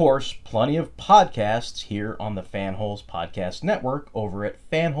 and of course, plenty of podcasts here on the Fanholes Podcast Network over at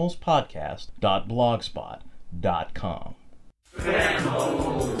fanholespodcast.blogspot.com.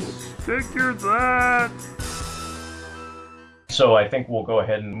 Fanholes! Figure that! So I think we'll go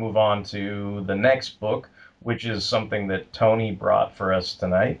ahead and move on to the next book, which is something that Tony brought for us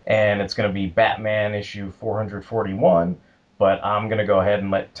tonight. And it's going to be Batman issue 441. But I'm going to go ahead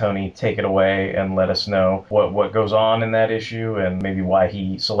and let Tony take it away and let us know what goes on in that issue and maybe why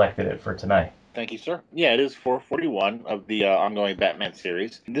he selected it for tonight. Thank you, sir. Yeah, it is 441 of the ongoing Batman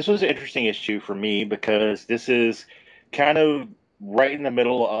series. This was an interesting issue for me because this is kind of right in the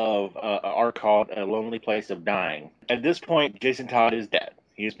middle of an arc called A Lonely Place of Dying. At this point, Jason Todd is dead.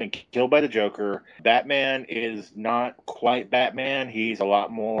 He's been killed by the Joker. Batman is not quite Batman. He's a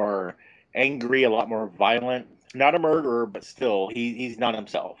lot more angry, a lot more violent. Not a murderer, but still, he's not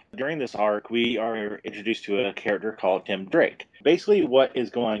himself. During this arc, we are introduced to a character called Tim Drake. Basically, what is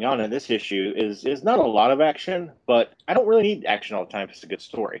going on in this issue is not a lot of action, but I don't really need action all the time if it's a good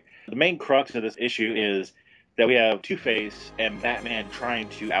story. The main crux of this issue is that we have Two-Face and Batman trying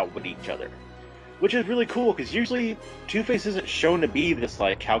to outwit each other, which is really cool because usually Two-Face isn't shown to be this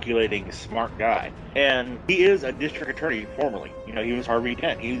like calculating smart guy, and he is a district attorney formerly. You know, he was Harvey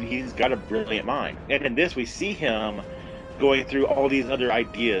Dent. He's got a brilliant mind, and in this we see him going through all these other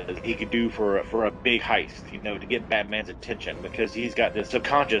ideas he could do for a big heist, you know, to get Batman's attention, because he's got this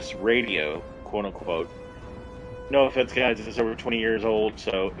subconscious radio, quote unquote. No offense, guys, it's over 20 years old,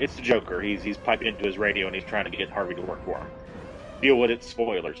 so it's the Joker. He's piping into his radio and he's trying to get Harvey to work for him. Deal with it,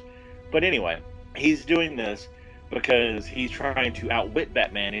 spoilers. But anyway, he's doing this because he's trying to outwit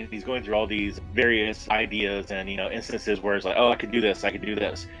Batman, and he's going through all these various ideas and, you know, instances where it's like, oh, I could do this, I could do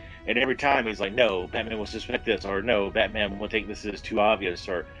this. And every time he's like, no, Batman will suspect this, or no, Batman will think this is too obvious,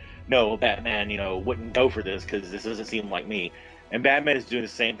 or no, Batman, wouldn't go for this because this doesn't seem like me. And Batman is doing the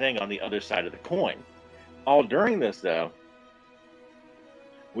same thing on the other side of the coin. All during this, though,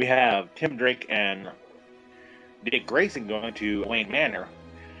 we have Tim Drake and Dick Grayson going to Wayne Manor,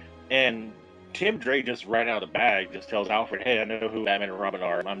 and Tim Drake just right out of the bag just tells Alfred, hey, I know who Batman and Robin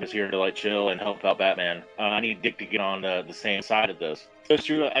are. I'm just here to like chill and help out Batman. I need Dick to get on the same side of this. So it's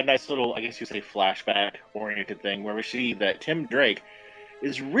through a nice little, I guess you say, flashback-oriented thing where we see that Tim Drake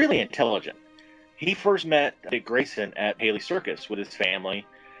is really intelligent. He first met Dick Grayson at Haley Circus with his family,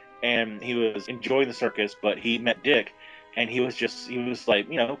 and he was enjoying the circus, but he met Dick, and he was like,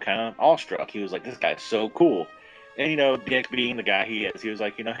 kind of awestruck. He was like, this guy's so cool. And, Dick being the guy he is, he was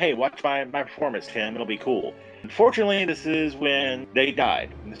like, hey, watch my performance, Tim. It'll be cool. Unfortunately, this is when they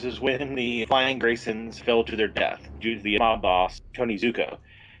died. This is when the Flying Graysons fell to their death due to the mob boss, Tony Zuko.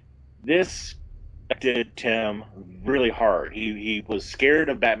 This affected Tim really hard. He was scared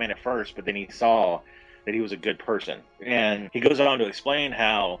of Batman at first, but then he saw that he was a good person. And he goes on to explain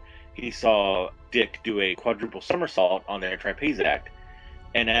how he saw Dick do a quadruple somersault on their trapeze act.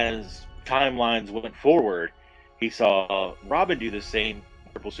 And as timelines went forward, he saw Robin do the same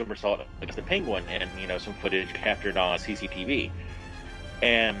triple somersault against the Penguin, and some footage captured on CCTV.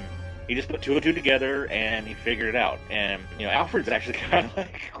 And he just put two and two together, and he figured it out. And Alfred's actually kind of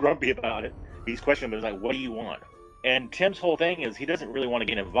like grumpy about it. He's questioning, but he's like, "What do you want?" And Tim's whole thing is he doesn't really want to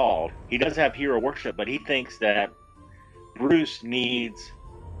get involved. He does have hero worship, but he thinks that Bruce needs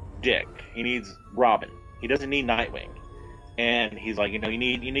Dick. He needs Robin. He doesn't need Nightwing. And he's like, you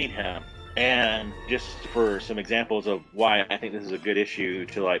need him. And just for some examples of why I think this is a good issue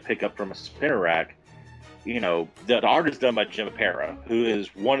to like pick up from a spinner rack, the art is done by Jim Aparo, who is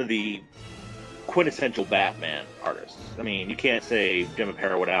one of the quintessential Batman artists. I mean, you can't say Jim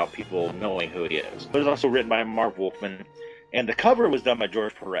Aparo without people knowing who he is. But it's also written by Marv Wolfman, and the cover was done by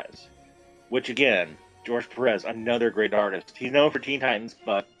George Perez, which again, George Perez, another great artist. He's known for Teen Titans,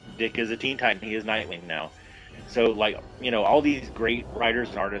 but Dick is a Teen Titan. He is Nightwing now. So, all these great writers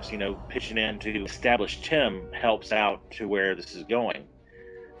and artists, pitching in to establish Tim helps out to where this is going.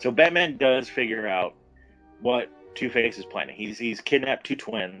 So Batman does figure out what Two-Face is planning. He's kidnapped two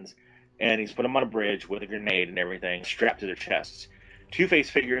twins, and he's put them on a bridge with a grenade and everything strapped to their chests. Two-Face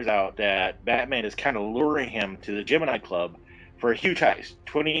figures out that Batman is kind of luring him to the Gemini Club for a huge heist,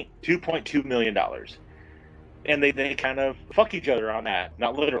 $2.2 million. And they kind of fuck each other on that.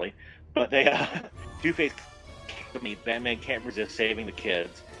 Not literally, but they, Two-Face, Batman can't resist saving the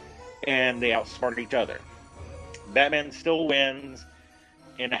kids, and they outsmart each other. Batman still wins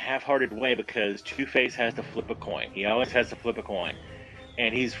in a half-hearted way because Two-Face has to flip a coin. He always has to flip a coin.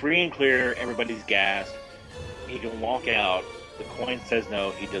 And he's free and clear, everybody's gassed. He can walk out, the coin says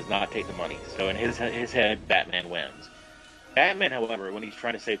no, he does not take the money. So in his head, Batman wins. Batman, however, when he's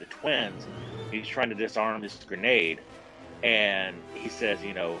trying to save the twins, he's trying to disarm this grenade, and he says,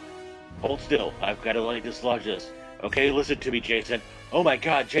 hold still, I've got to dislodge this. Okay, listen to me, Jason. Oh my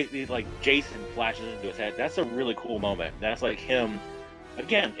God, Jason flashes into his head. That's a really cool moment. That's like him,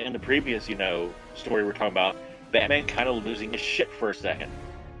 again, in the previous, story we're talking about, Batman kind of losing his shit for a second.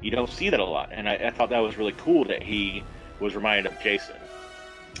 You don't see that a lot, and I thought that was really cool that he was reminded of Jason.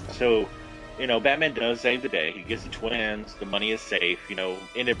 So, Batman does save the day. He gets the twins, the money is safe,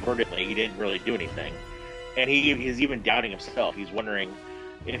 inadvertently, he didn't really do anything. And he is even doubting himself. He's wondering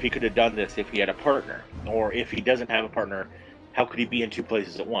if he could have done this if he had a partner, or if he doesn't have a partner, how could he be in two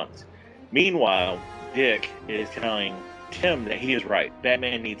places at once? Meanwhile, Dick is telling Tim that he is right.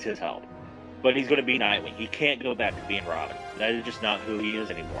 Batman needs his help. But he's going to be Nightwing. He can't go back to being Robin. That is just not who he is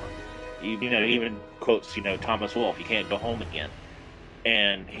anymore. He even quotes, Thomas Wolfe, he can't go home again.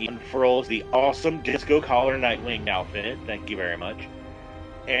 And he unfurls the awesome disco collar Nightwing outfit, thank you very much,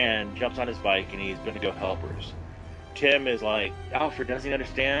 and jumps on his bike, and he's going to go help Bruce. Tim is like, Alfred, doesn't he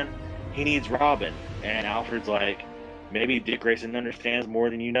understand? He needs Robin. And Alfred's like, maybe Dick Grayson understands more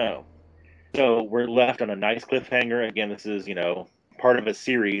than you know. So we're left on a nice cliffhanger. Again, this is, part of a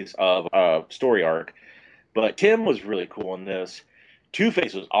series of story arc. But Tim was really cool in this.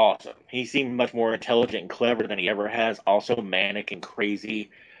 Two-Face was awesome. He seemed much more intelligent and clever than he ever has. Also manic and crazy.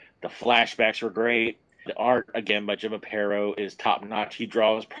 The flashbacks were great. The art, again, by Jim Aparo is top-notch. He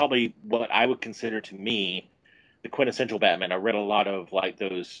draws probably what I would consider, to me, the quintessential Batman. I read a lot of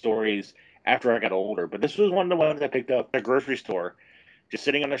those stories after I got older, but this was one of the ones I picked up at a grocery store, just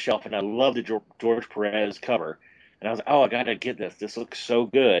sitting on the shelf, and I loved the George Perez cover. And I was like, oh, I gotta get this. This looks so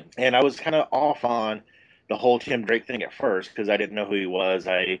good. And I was kind of off on the whole Tim Drake thing at first because I didn't know who he was.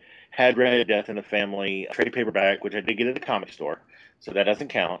 I had read Death in the Family trade paperback, which I did get at the comic store, so that doesn't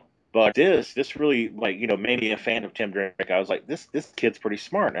count. But this really, like, made me a fan of Tim Drake. I was like, this kid's pretty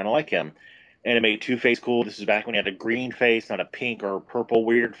smart, and I like him. And it made Two-Face cool. This is back when he had a green face, not a pink or purple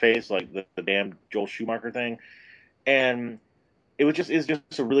weird face like the damn Joel Schumacher thing. And it's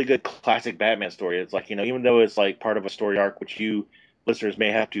just a really good classic Batman story. It's like, even though it's like part of a story arc which you listeners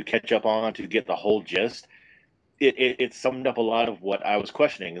may have to catch up on to get the whole gist, it summed up a lot of what I was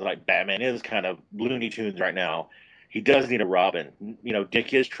questioning. Like, Batman is kind of Looney Tunes right now. He does need a Robin.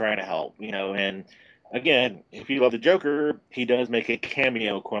 Dick is trying to help, and again, if you love the Joker, he does make a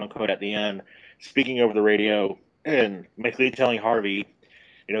cameo, quote unquote, at the end, speaking over the radio and basically telling Harvey,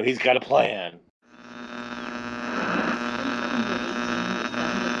 he's got a plan.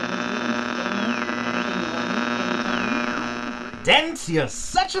 Dent, you're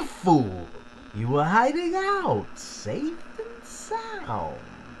such a fool. You were hiding out, safe and sound.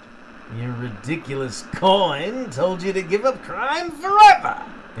 Your ridiculous coin told you to give up crime forever.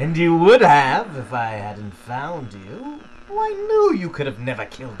 And you would have if I hadn't found you. Oh, I knew you could have never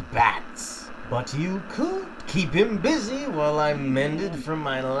killed bats. But you could keep him busy while I mended from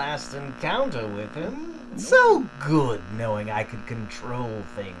my last encounter with him. So good knowing I could control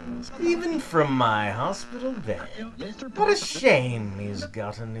things, even from my hospital bed. What a shame he's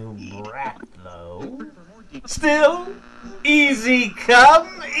got a new brat, though. Still, easy come,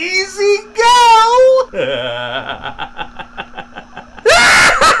 easy go!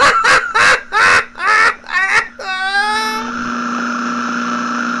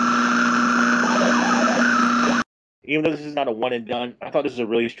 Even though this is not a one and done, I thought this was a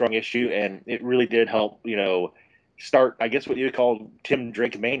really strong issue, and it really did help, start, I guess, what you would call Tim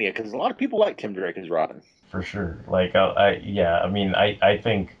Drake mania, because a lot of people like Tim Drake as Robin. For sure. Like, I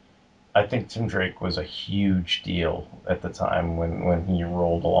think Tim Drake was a huge deal at the time when he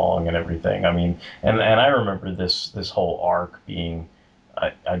rolled along and everything. I mean, and I remember this whole arc being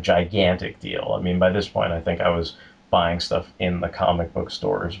a gigantic deal. I mean, by this point, I think I was buying stuff in the comic book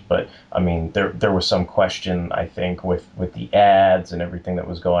stores, but I mean, there was some question, I think, with the ads and everything that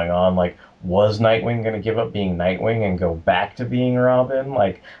was going on. Like, was Nightwing going to give up being Nightwing and go back to being Robin?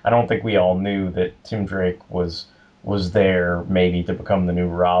 Like, I don't think we all knew that Tim Drake was there maybe to become the new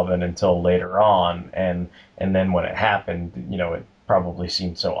Robin until later on, and then when it happened, it probably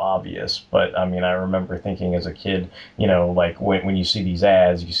seemed so obvious. But I mean, I remember thinking as a kid, like when you see these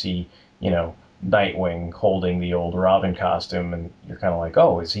ads, you see, Nightwing holding the old Robin costume, and you're kind of like,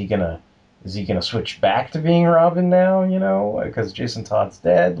 oh, is he gonna switch back to being Robin now? Because Jason Todd's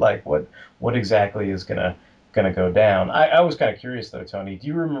dead. Like, what exactly is gonna go down? I was kind of curious though, Tony. Do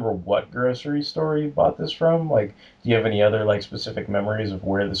you remember what grocery store you bought this from? Like, do you have any other like specific memories of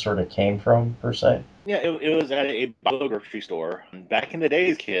where this sort of came from per se? Yeah, it was at a grocery store. Back in the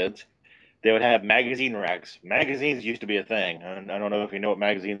days, kids, they would have magazine racks. Magazines used to be a thing. I don't know if you know what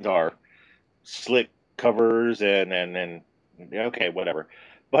magazines are. Slick covers and okay, whatever.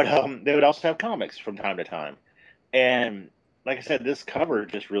 But they would also have comics from time to time. And like I said, this cover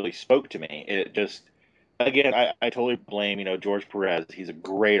just really spoke to me. It just, again, I totally blame, George Perez. He's a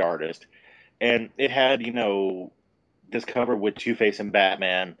great artist. And it had, this cover with Two-Face and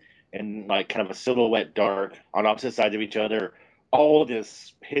Batman and like kind of a silhouette dark on opposite sides of each other. All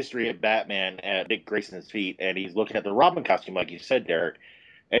this history of Batman at Dick Grayson's feet. And he's looking at the Robin costume, like you said, Derek.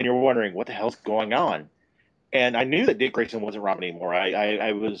 And you're wondering, what the hell's going on? And I knew that Dick Grayson wasn't Robin anymore.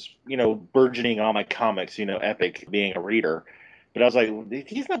 I was, burgeoning on my comics, Epic, being a reader. But I was like,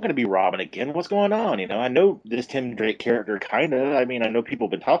 he's not going to be Robin again. What's going on? I know this Tim Drake character, kind of. I mean, I know people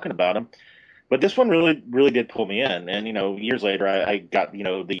have been talking about him. But this one really, really did pull me in. And, years later, I got,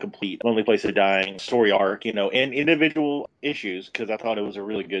 the complete Lonely Place of Dying story arc, and individual issues, because I thought it was a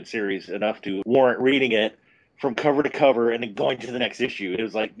really good series, enough to warrant reading it from cover to cover and then going to the next issue. It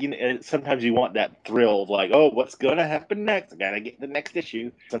was like, sometimes you want that thrill of like, oh, what's going to happen next? I got to get the next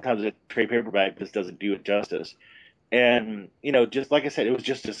issue. Sometimes a trade paperback just doesn't do it justice. And, just like I said, it was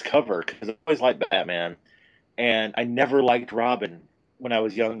just this cover, because I always liked Batman. And I never liked Robin when I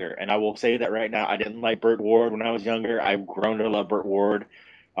was younger. And I will say that right now. I didn't like Burt Ward when I was younger. I've grown to love Burt Ward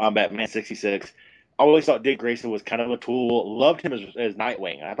on Batman 66. I always thought Dick Grayson was kind of a tool. Loved him as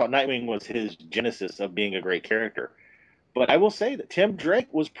Nightwing. I thought Nightwing was his genesis of being a great character. But I will say that Tim Drake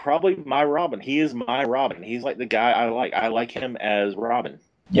was probably my Robin. He is my Robin. He's like the guy I like. I like him as Robin.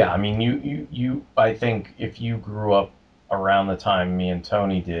 Yeah, I mean, you I think if you grew up around the time me and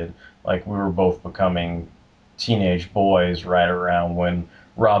Tony did, like we were both becoming teenage boys right around when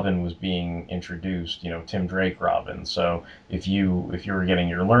Robin was being introduced, Tim Drake Robin. So if you were getting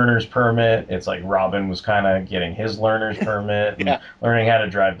your learner's permit, it's like Robin was kind of getting his learner's permit and learning how to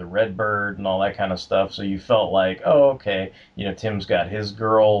drive the Redbird and all that kind of stuff. So you felt like, oh, okay, Tim's got his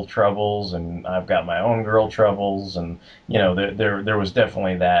girl troubles and I've got my own girl troubles, and there was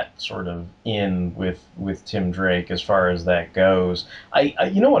definitely that sort of in with Tim Drake as far as that goes. I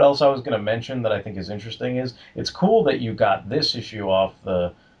what else I was going to mention that I think is interesting is it's cool that you got this issue off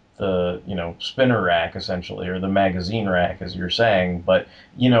the spinner rack essentially, or the magazine rack as you're saying. But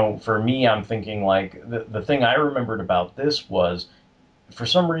for me, I'm thinking like the thing I remembered about this was, for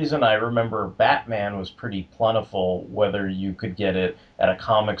some reason I remember Batman was pretty plentiful, whether you could get it at a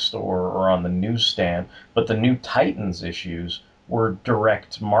comic store or on the newsstand, but the New Titans issues were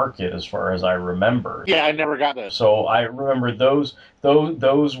direct market as far as I remember. Yeah, I never got those. So I remember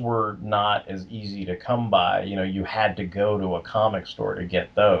those were not as easy to come by. You had to go to a comic store to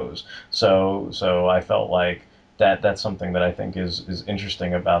get those. So I felt like that's something that I think is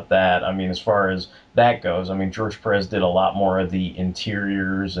interesting about that. I mean, as far as that goes, I mean, George Perez did a lot more of the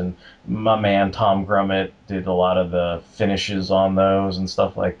interiors, and my man Tom Grummett did a lot of the finishes on those and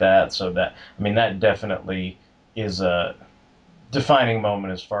stuff like that. So that definitely is a defining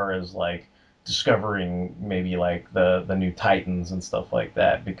moment as far as like discovering maybe like the New Titans and stuff like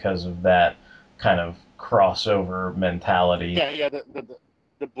that, because of that kind of crossover mentality. Yeah.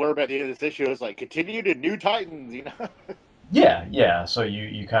 The blurb at the end of this issue is like, continue to New Titans, Yeah. So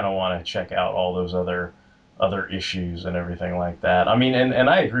you kind of want to check out all those other issues and everything like that. I mean, and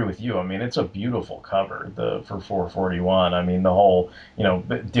I agree with you. I mean, it's a beautiful cover for 441. I mean, the whole,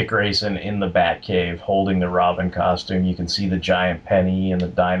 Dick Grayson in the Batcave holding the Robin costume. You can see the giant penny and the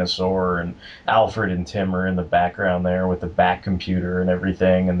dinosaur, and Alfred and Tim are in the background there with the Bat computer and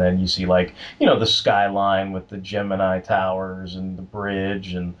everything. And then you see like, the skyline with the Gemini towers and the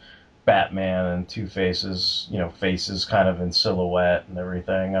bridge, and Batman and Two-Face's, faces kind of in silhouette and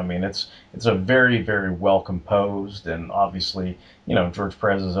everything. I mean, it's a very, very well composed, and obviously, George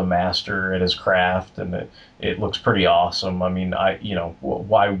Perez is a master at his craft, and it looks pretty awesome. I mean,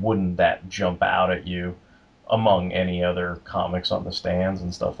 why wouldn't that jump out at you among any other comics on the stands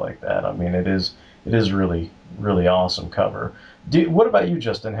and stuff like that? I mean, it is really, really awesome cover. What about you,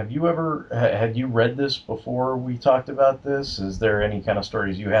 Justin? Had you read this before we talked about this? Is there any kind of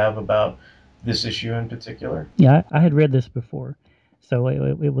stories you have about this issue in particular? Yeah, I had read this before, so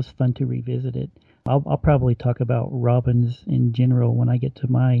it was fun to revisit it. I'll probably talk about Robins in general when I get to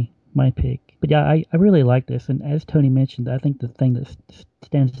my pick. But yeah, I really like this, and as Tony mentioned, I think the thing that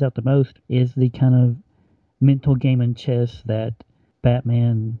stands out the most is the kind of mental game and chess that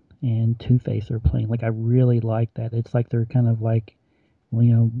Batman and Two-Face are playing. Like, I really like that. It's like they're kind of like,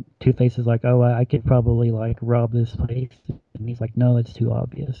 Two-Face is like, oh, I could probably like rob this place, and he's like, no, it's too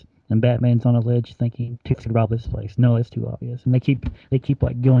obvious. And Batman's on a ledge thinking Two-Face could rob this place. No, it's too obvious. And they keep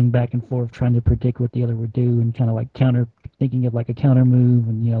like going back and forth trying to predict what the other would do, and kind of like thinking of like a counter move,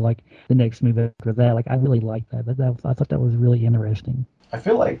 and like the next move after that. Like, I really like that. I thought that was really interesting. I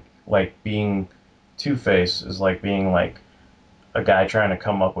feel like being Two-Face is like being like a guy trying to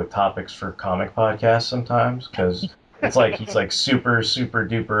come up with topics for comic podcasts sometimes, because it's like he's like super, super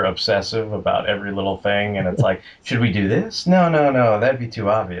duper obsessive about every little thing, and it's like, should we do this? No, that'd be too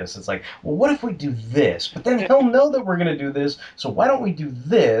obvious. It's like, well, what if we do this? But then he'll know that we're going to do this, so why don't we do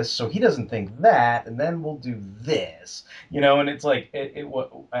this so he doesn't think that, and then we'll do this, and it's like,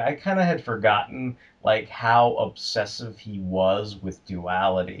 I kind of had forgotten like how obsessive he was with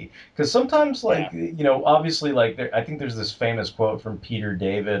duality, because sometimes obviously like I think there's this famous quote from Peter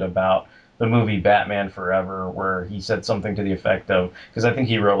David about the movie Batman Forever, where he said something to the effect of, because I think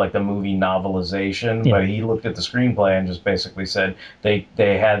he wrote like the movie novelization, but he looked at the screenplay and just basically said they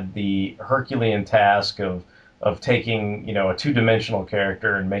had the Herculean task of taking a two-dimensional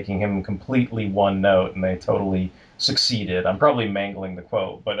character and making him completely one note, and they totally succeeded. I'm probably mangling the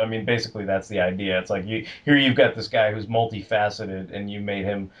quote, but I mean, basically that's the idea. It's like you've got this guy who's multifaceted, and you made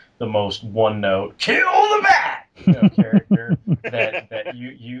him the most one note, kill the bat, character that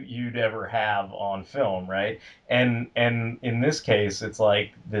you'd ever have on film, right? And in this case, it's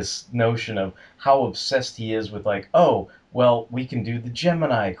like this notion of how obsessed he is with like, oh, well, we can do the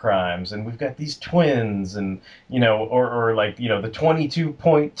Gemini crimes, and we've got these twins, and or like the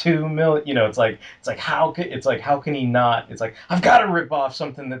 22.2 million. It's like how can he not? It's like, I've got to rip off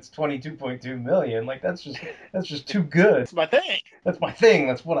something that's 22.2 million. Like that's just too good. It's my thing. That's my thing.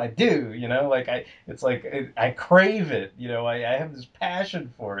 That's what I do. Like I crave it. I have this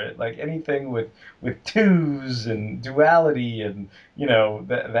passion for it. Like anything with twos and duality and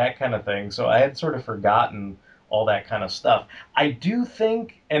that kind of thing. So I had sort of forgotten all that kind of stuff. I do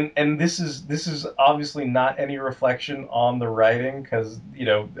think, and this is obviously not any reflection on the writing, because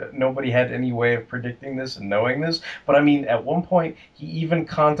nobody had any way of predicting this and knowing this. But I mean, at one point he even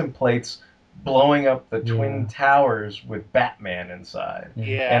contemplates blowing up the Twin Towers with Batman inside.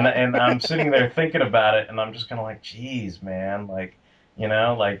 Yeah. And I'm sitting there thinking about it, and I'm just kind of like, geez, man, like.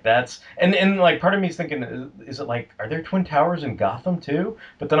 Like that's and like part of me is thinking, is it like, are there Twin Towers in Gotham too?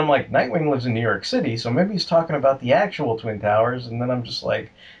 But then I'm like, Nightwing lives in New York City, so maybe he's talking about the actual Twin Towers. And then I'm just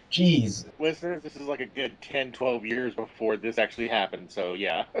like, geez. Listeners, this is like a good 10, 12 years before this actually happened, so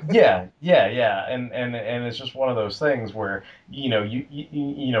yeah. yeah, and it's just one of those things where you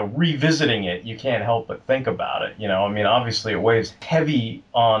revisiting it, you can't help but think about it. I mean, obviously it weighs heavy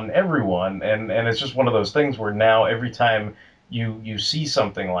on everyone, and it's just one of those things where now every time you see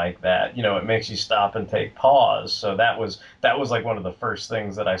something like that, it makes you stop and take pause. So that was like one of the first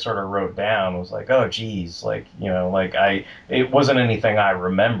things that I sort of wrote down, was like, oh geez, like, it wasn't anything I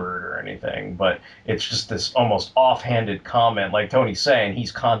remembered or anything, but it's just this almost offhanded comment, like Tony's saying,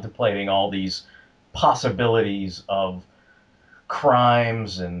 he's contemplating all these possibilities of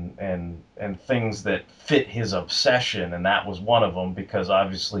crimes and things that fit his obsession, and that was one of them, because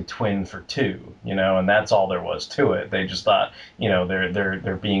obviously twin for two, and that's all there was to it. They just thought,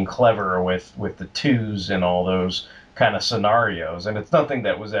 they're being clever with the twos and all those kind of scenarios, and it's nothing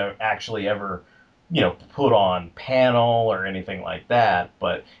that was actually ever put on panel or anything like that,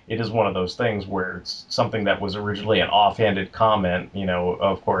 but it is one of those things where it's something that was originally an offhanded comment,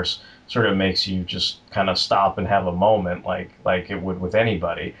 of course, sort of makes you just kind of stop and have a moment, like it would with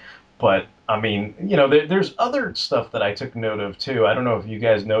anybody. But I mean, there's other stuff that I took note of too. I don't know if you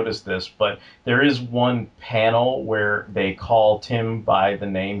guys noticed this, but there is one panel where they call Tim by the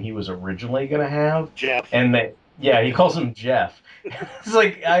name he was originally going to have. Jeff. And he calls him Jeff. It's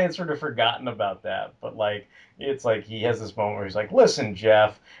like, I had sort of forgotten about that, but like, it's like he has this moment where he's like, listen,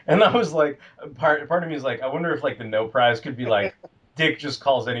 Jeff. And I was like, part of me is like, I wonder if like the no prize could be like, Dick just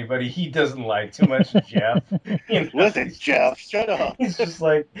calls anybody he doesn't like too much Jeff. Listen, Jeff, shut up. He's just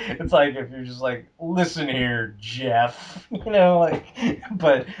like, it's like if you're just like, listen here, Jeff,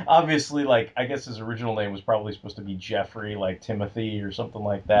 but obviously, like, I guess his original name was probably supposed to be Jeffrey, like Timothy or something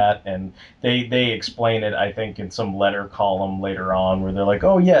like that. And they explain it, I think, in some letter column later on, where they're like,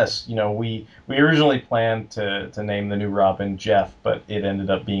 oh yes, we originally planned to name the new Robin Jeff, but it ended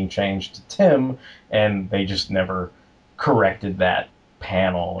up being changed to Tim, and they just never corrected that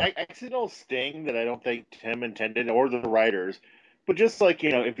panel. Accidental sting that I don't think Tim intended, or the writers, but just like,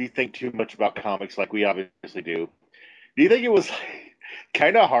 if you think too much about comics like we obviously do you think it was like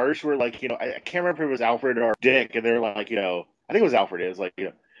kind of harsh where, like, I can't remember if it was Alfred or Dick, and they're like, I think it was Alfred, is like,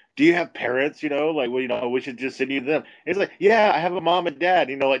 do you have parents, like, well, we should just send you to them. And it's like, yeah, I have a mom and dad,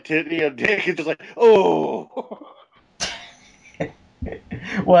 like, Dick is just like, oh.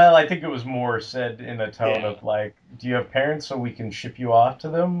 Well, I think it was more said in a tone of like, do you have parents so we can ship you off to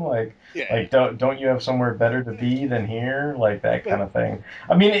them? Like, don't you have somewhere better to be than here? Like that kind of thing.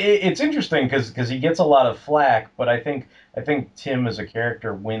 I mean, it's interesting because he gets a lot of flack, but I think Tim as a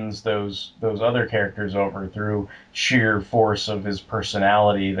character wins those other characters over through sheer force of his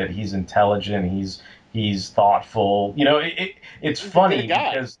personality, that he's intelligent, he's thoughtful. It's funny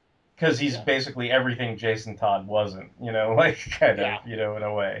because he's basically everything Jason Todd wasn't, like, kind of, in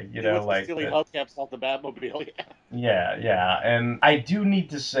a way, like stealing hubcaps off the Batmobile. Yeah, and I do need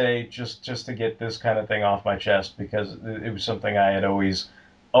to say, just to get this kind of thing off my chest, because it was something I had always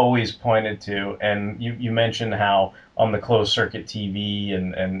pointed to, and you mentioned how on the closed circuit TV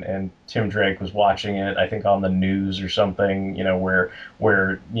and Tim Drake was watching it, I think on the news or something,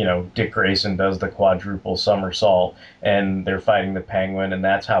 where Dick Grayson does the quadruple somersault and they're fighting the Penguin, and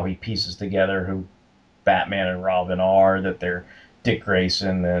that's how he pieces together who Batman and Robin are, that they're Dick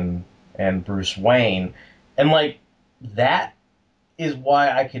Grayson and Bruce Wayne, and like that is why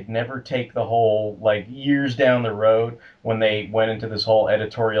I could never take the whole, like, years down the road when they went into this whole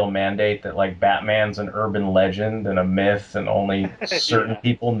editorial mandate that, like, Batman's an urban legend and a myth and only certain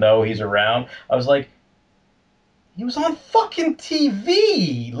people know he's around. I was like, he was on fucking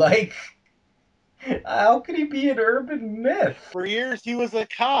TV! Like, how could he be an urban myth? For years he was a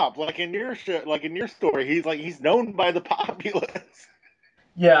cop, like in your story. He's known by the populace.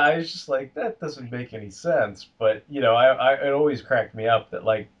 Yeah, I was just like, that doesn't make any sense. But, it always cracked me up that,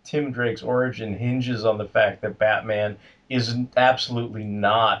 like, Tim Drake's origin hinges on the fact that Batman is absolutely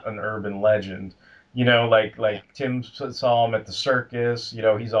not an urban legend. Like Tim saw him at the circus,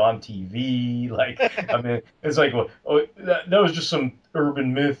 he's on TV. Like, I mean, it's like, well, that was just some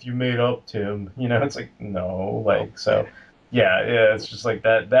urban myth you made up, Tim. It's like, no, like, so Yeah, it's just like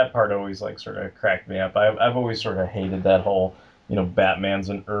that part always like sort of cracked me up. I've always sort of hated that whole, Batman's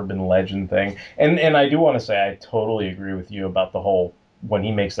an urban legend thing. And I do want to say I totally agree with you about the whole when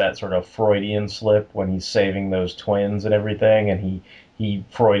he makes that sort of Freudian slip when he's saving those twins and everything, and he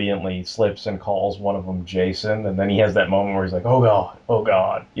Freudianly slips and calls one of them Jason, and then he has that moment where he's like, oh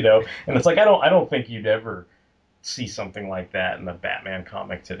God, and it's like I don't think you'd ever see something like that in the Batman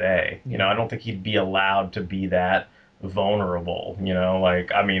comic today. I don't think he'd be allowed to be that vulnerable.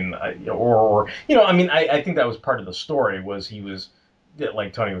 Like I mean, I think that was part of the story was he was.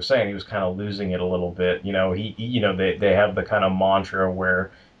 Like Tony was saying, he was kind of losing it a little bit. They have the kind of mantra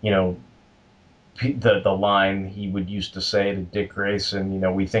where, the line he would used to say to Dick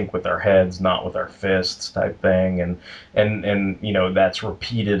Grayson, we think with our heads, not with our fists, type thing, and that's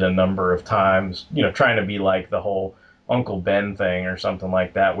repeated a number of times, trying to be like the whole Uncle Ben thing or something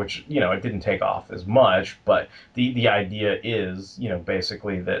like that, which it didn't take off as much, but the idea is,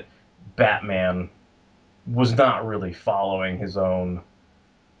 basically that Batman was not really following his own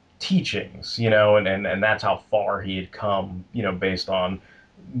teachings, and that's how far he had come, based on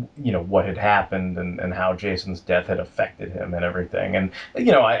what had happened and how Jason's death had affected him and everything. And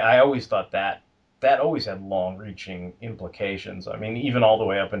I always thought that always had long-reaching implications. I mean, even all the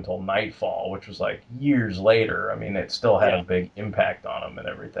way up until Nightfall, which was like years later. I mean, it still had a big impact on him and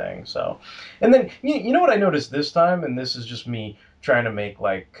everything. So, and then you know what I noticed this time, and this is just me trying to make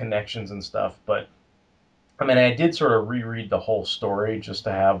like connections and stuff, but I mean, I did sort of reread the whole story just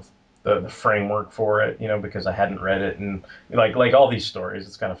to have the framework for it, because I hadn't read it, and like all these stories,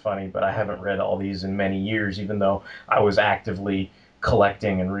 it's kind of funny, but I haven't read all these in many years, even though I was actively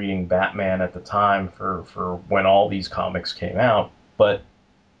collecting and reading Batman at the time for when all these comics came out. But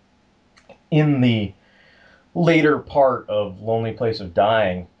in the later part of Lonely Place of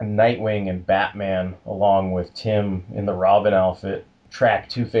Dying, Nightwing and Batman, along with Tim in the Robin outfit, track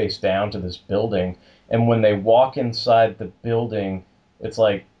Two-Face down to this building. And when they walk inside the building, it's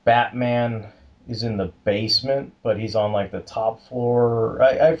like Batman is in the basement, but he's on like the top floor.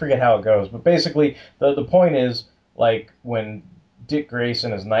 I forget how it goes, but basically the point is like when Dick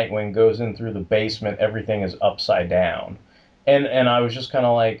Grayson as Nightwing goes in through the basement, everything is upside down. And I was just kind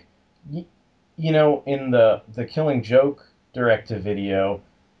of like, in the Killing Joke direct-to-video,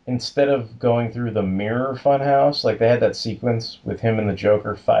 instead of going through the mirror funhouse, like they had that sequence with him and the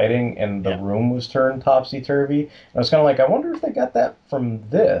Joker fighting, and the room was turned topsy-turvy. And I was kind of like, I wonder if they got that from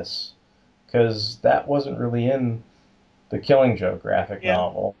this, because that wasn't really in the Killing Joke graphic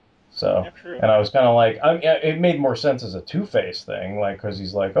novel. So, and I was kind of like, it made more sense as a Two-Face thing, like, because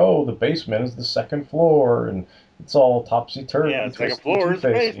he's like, oh, the basement is the second floor, and it's all topsy-turvy. Yeah, the second floor is the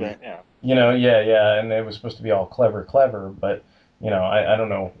basement, and it was supposed to be all clever, but I don't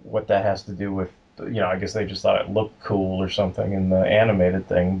know what that has to do with, I guess they just thought it looked cool or something in the animated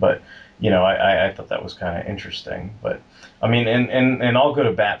thing, but, I thought that was kind of interesting. But, I mean, and I'll go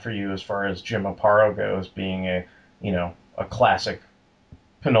to bat for you as far as Jim Aparo goes, being a classic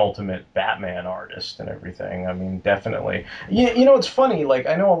penultimate Batman artist and everything. I mean, definitely. It's funny, like,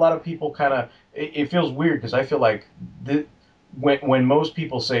 I know a lot of people kind of, it feels weird, because I feel like when most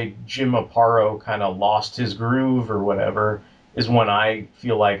people say Jim Aparo kind of lost his groove or whatever, is when I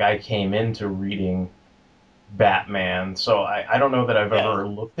feel like I came into reading Batman. So I don't know that I've ever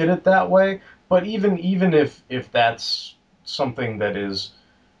looked at it that way. But even if that's something that is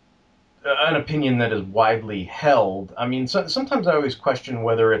an opinion that is widely held, I mean, sometimes I always question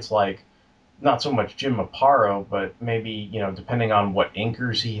whether it's like not so much Jim Aparo, but maybe, depending on what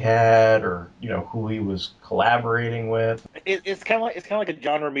inkers he had or, who he was collaborating with. It's kind of like a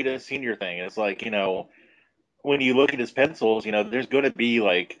John Romita Sr. thing. It's like, when you look at his pencils, there's going to be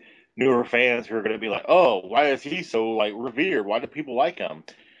like newer fans who are going to be like, oh, why is he so like revered? Why do people like him?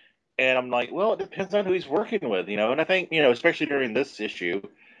 And I'm like, well, it depends on who he's working with, And I think, especially during this issue,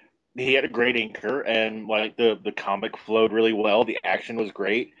 he had a great inker, and like the comic flowed really well. The action was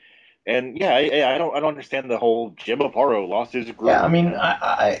great. And I don't understand the whole Jim Aparo lost his groove. Yeah, I mean,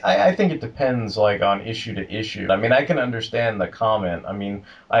 I think it depends, like, on issue to issue. I mean, I can understand the comment. I mean,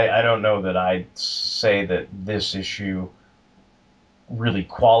 I don't know that I'd say that this issue really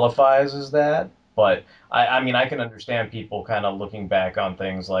qualifies as that, but I mean, I can understand people kind of looking back on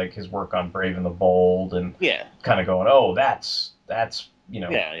things like his work on Brave and the Bold and kind of going, oh, that's Jim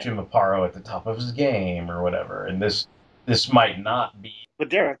Aparo at the top of his game or whatever, and this might not be. But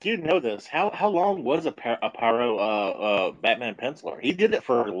Derek, you know this. How long was Aparo Batman penciler? He did it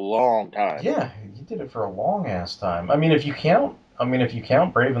for a long time. Yeah, he did it for a long ass time. I mean, if you count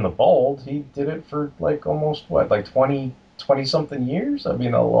Brave and the Bold, he did it for like almost 22 20-something years. I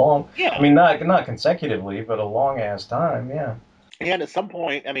mean, a long. Yeah. I mean, not consecutively, but a long ass time. Yeah. And at some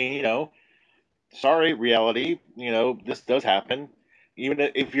point, I mean, sorry, reality, this does happen. Even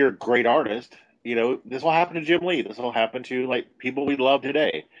if you're a great artist, this will happen to Jim Lee. This will happen to like people we love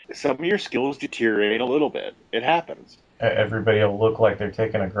today. Some of your skills deteriorate a little bit. It happens. Everybody will look like they're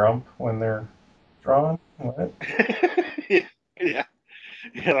taking a grump when they're drawing. What? Yeah.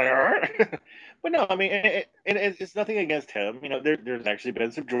 You're like, all right. But no, I mean, it's nothing against him. There's actually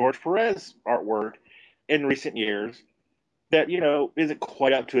been some George Perez artwork in recent years that, isn't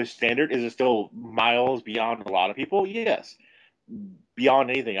quite up to his standard. Is it still miles beyond a lot of people? Yes.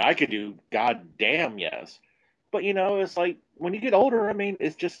 Beyond anything I could do, god damn yes. But it's like when you get older, I mean,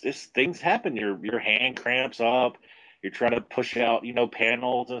 it's things happen. Your hand cramps up. You're trying to push out,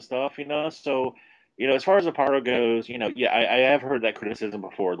 panels and stuff, So, as far as Aparo goes, yeah, I have heard that criticism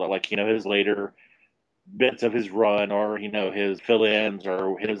before. That like, his later bits of his run or, his fill-ins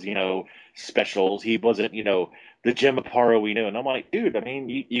or his, specials, he wasn't, the Jim Aparo we knew. And I'm like, dude, I mean,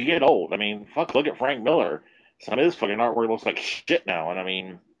 you get old. I mean, fuck, look at Frank Miller. Some of his fucking artwork looks like shit now. And I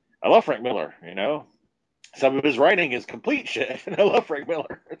mean, I love Frank Miller, Some of his writing is complete shit, and I love Frank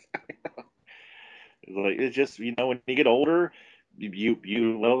Miller. It's just, when you get older,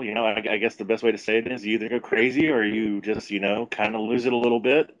 well, I guess the best way to say it is you either go crazy or you just, kind of lose it a little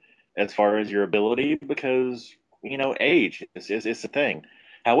bit as far as your ability because, age is a thing.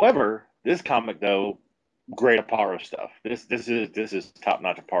 However, this comic though, great Aparo stuff. This is top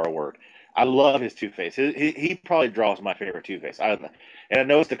notch Aparo work. I love his Two-Face. He probably draws my favorite Two-Face. And I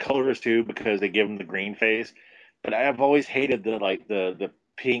know it's the colorist too because they give him the green face, but I've always hated the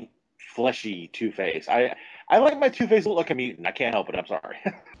pink fleshy Two-Face. I like my Two-Face look like a mutant. I can't help it. I'm sorry.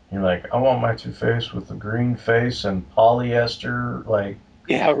 You're like, I want my Two-Face with the green face and polyester, like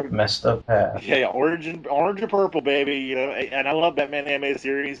messed up hat. Yeah, orange and purple, baby. And I love Batman animated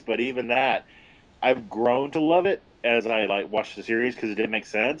series, but even that, I've grown to love it as I watched the series because it didn't make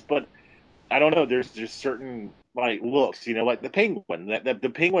sense. But I don't know. There's just certain looks, like the penguin,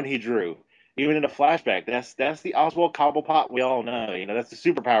 the penguin he drew, even in a flashback. That's the Oswald Cobblepot we all know. That's the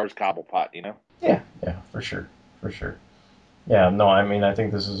superpowers Cobblepot. Yeah, for sure. Yeah, no, I mean, I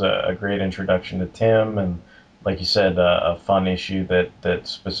think this is a great introduction to Tim, and like you said, a fun issue that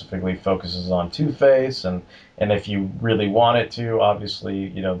specifically focuses on Two-Face, and if you really want it to, obviously,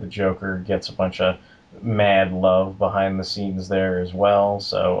 the Joker gets a bunch of mad love behind the scenes there as well.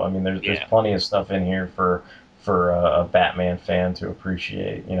 So I mean, there's plenty of stuff in here for a Batman fan to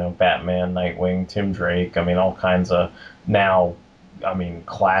appreciate. Batman, Nightwing, Tim Drake. I mean, all kinds of now. I mean,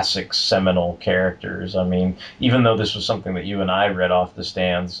 classic seminal characters. I mean, even though this was something that you and I read off the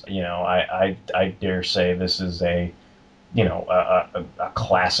stands, I dare say this is a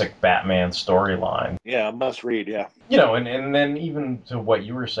classic Batman storyline. Yeah, a must read, yeah. And then even to what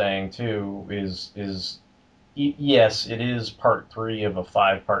you were saying too is yes, it is part 3 of a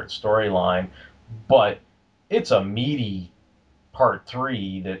 5-part storyline, but it's a meaty part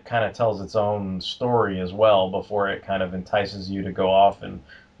 3 that kind of tells its own story as well before it kind of entices you to go off and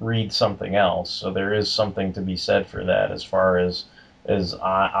read something else. So there is something to be said for that as far as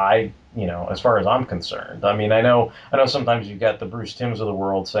I as far as I'm concerned. I mean, I know sometimes you got the Bruce Timms of the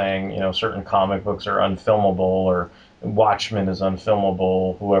world saying, certain comic books are unfilmable or Watchmen is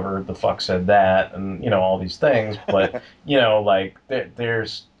unfilmable, whoever the fuck said that, and, all these things. But,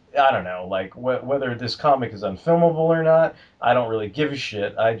 there's, I don't know, whether this comic is unfilmable or not, I don't really give a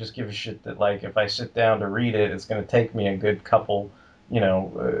shit. I just give a shit that, if I sit down to read it, it's going to take me a good couple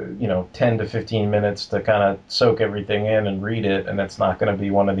 10 to 15 minutes to kind of soak everything in and read it, and it's not going to be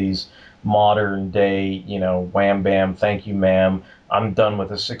one of these modern day, wham bam, thank you ma'am, I'm done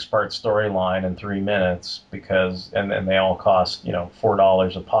with a 6-part storyline in 3 minutes because, and they all cost,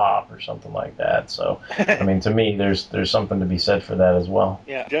 $4 a pop or something like that. So, I mean, to me, there's something to be said for that as well.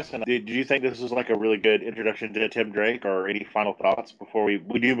 Yeah, Justin, did you think this was a really good introduction to Tim Drake, or any final thoughts before we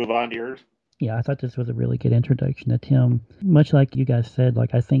do move on to yours? Yeah, I thought this was a really good introduction to Tim. Much like you guys said,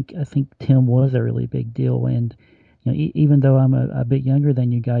 I think Tim was a really big deal, and even though I'm a bit younger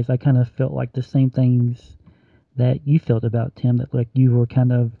than you guys, I kind of felt like the same things that you felt about Tim. That you were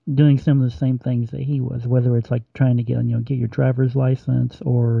kind of doing some of the same things that he was, whether it's trying to get your driver's license,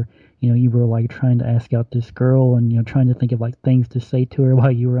 or you were trying to ask out this girl and trying to think of things to say to her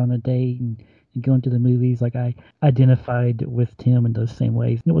while you were on a date and going to the movies. I identified with Tim in those same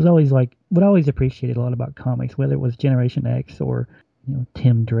ways. And it was always what I always appreciated a lot about comics, whether it was Generation X or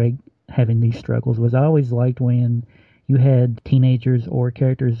Tim Drake having these struggles, was I always liked when you had teenagers or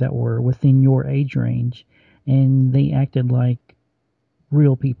characters that were within your age range and they acted like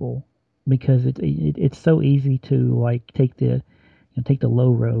real people because it's so easy to like take the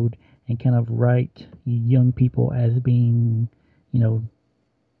low road and kind of write young people as being, you know,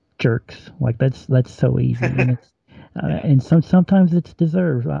 jerks. Like that's so easy, and it's and sometimes it's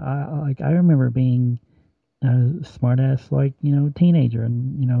deserved. I remember being a smart ass like teenager,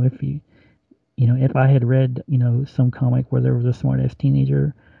 and if I had read some comic where there was a smart ass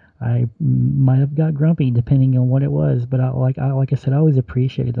teenager, I might have got grumpy depending on what it was. But like I said, I always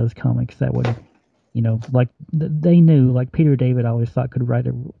appreciated those comics that would like they knew, like Peter David I always thought could write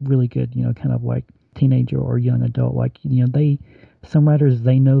a really good, kind of like teenager or young adult. Like, some writers,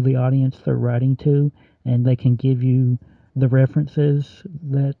 they know the audience they're writing to, and they can give you the references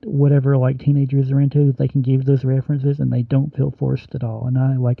that whatever like teenagers are into, they can give those references and they don't feel forced at all. And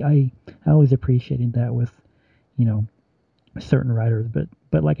I always appreciated that with, you know, certain writers.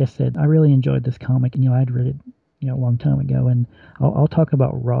 But like I said, I really enjoyed this comic, and I'd read it a long time ago, and I'll talk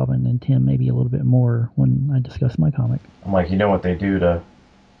about Robin and Tim maybe a little bit more when I discuss my comic. I'm like, you know what they do to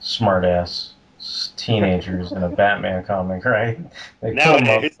smart-ass teenagers in a Batman comic, right? They put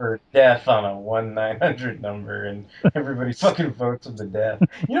them up for death on a 1-900 number, and everybody fucking votes them to death.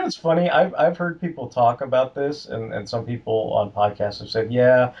 You know what's funny? I've heard people talk about this, and some people on podcasts have said,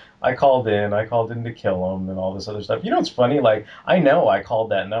 yeah, I called in to kill them and all this other stuff. You know what's funny? Like, I know I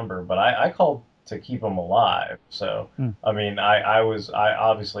called that number, but I called to keep them alive. So, I mean, I was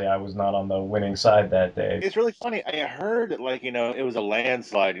not on the winning side that day. It's really funny. I heard it was a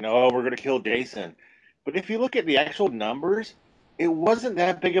landslide. Oh, we're going to kill Jason. But if you look at the actual numbers, it wasn't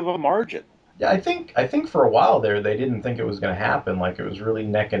that big of a margin. Yeah, I think for a while there they didn't think it was going to happen. Like it was really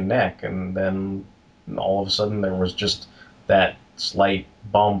neck and neck, and then all of a sudden there was just that slight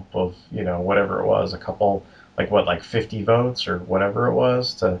bump of whatever it was, a couple like 50 votes or whatever it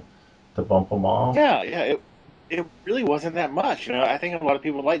was to bump them off. Yeah, it really wasn't that much. I think a lot of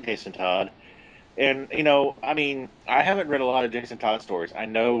people like Jason Todd. And, I mean, I haven't read a lot of Jason Todd stories. I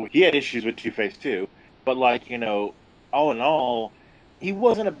know he had issues with Two-Face too, but all in all, he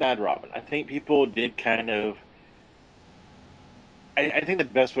wasn't a bad Robin. I think people did kind of. I think the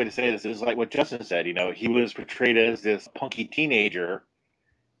best way to say this is like what Justin said. He was portrayed as this punky teenager,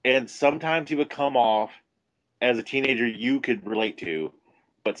 and sometimes he would come off as a teenager you could relate to,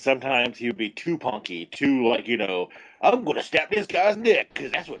 but sometimes he would be too punky, too I'm going to snap this guy's neck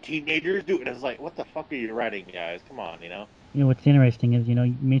because that's what teenagers do. And it's like, what the fuck are you writing, guys? Come on, What's interesting is,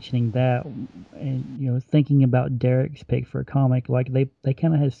 mentioning that and, thinking about Derek's pick for a comic, like they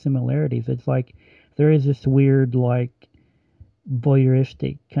kind of have similarities. It's like there is this weird, like,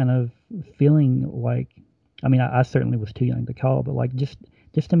 voyeuristic kind of feeling like, I mean, I certainly was too young to call, but like just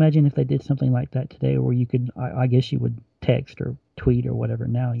imagine if they did something like that today where you could, I guess you would text or tweet or whatever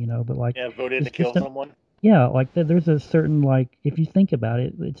now, but like. Yeah, vote in to kill someone. Yeah, like there's a certain, like, if you think about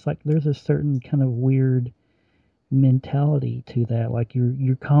it, it's like there's a certain kind of weird mentality to that. Like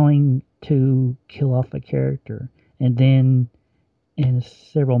you're calling to kill off a character, and then in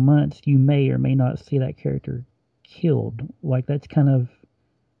several months you may or may not see that character killed. Like that's kind of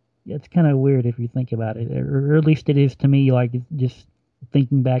weird if you think about it, or at least it is to me. Like just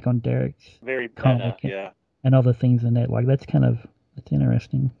thinking back on Derek's very comic, yeah, and all the things in it. Like that's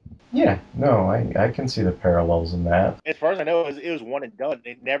interesting. Yeah, no, I can see the parallels in that. As far as I know, it was one and done.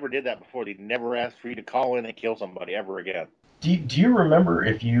 They never did that before. They never asked for you to call in and kill somebody ever again. Do you remember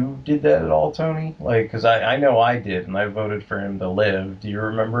if you did that at all, Tony? Like, because I know I did, and I voted for him to live. Do you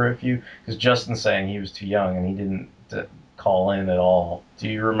remember because Justin's saying he was too young and he didn't call in at all. Do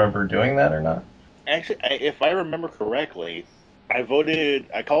you remember doing that or not? Actually, if I remember correctly, I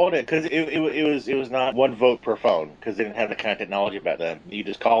called it because it was not one vote per phone because they didn't have the kind of technology back then. You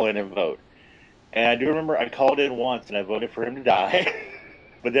just call in and vote. And I do remember I called in once and I voted for him to die.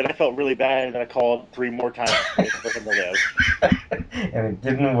 But then I felt really bad and I called 3 more times for him to live. And it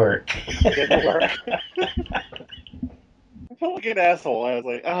didn't work. It didn't work. I felt like an asshole. I was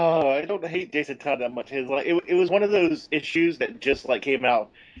like, oh, I don't hate Jason Todd that much. It was one of those issues that just came out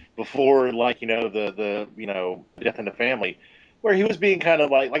before the Death in the Family, where he was being kind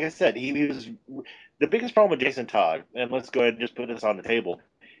of like I said, he was the biggest problem with Jason Todd, and let's go ahead and just put this on the table.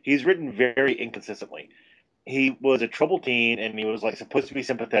 He's written very inconsistently. He was a troubled teen, and he was supposed to be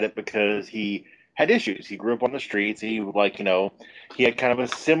sympathetic because he had issues. He grew up on the streets. He he had kind of a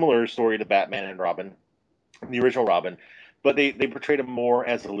similar story to Batman and Robin, the original Robin, but they portrayed him more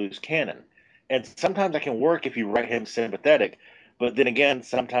as a loose cannon. And sometimes that can work if you write him sympathetic, but then again,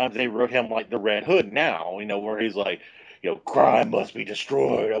 sometimes they wrote him like the Red Hood now, where he's like, crime must be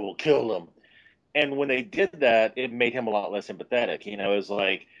destroyed. I will kill them. And when they did that, it made him a lot less sympathetic. It was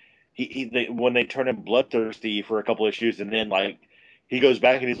like when they turned him bloodthirsty for a couple issues, and then he goes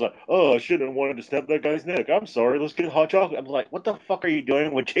back and he's like, "Oh, I shouldn't have wanted to snap that guy's neck. I'm sorry. Let's get hot chocolate." I'm like, "What the fuck are you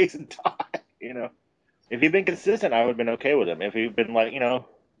doing with Jason Todd?" If he'd been consistent, I would have been okay with him. If he'd been like, even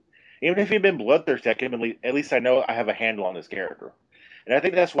if he'd been bloodthirsty, at least I know I have a handle on this character. And I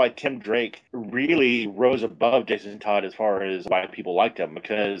think that's why Tim Drake really rose above Jason Todd as far as why people liked him,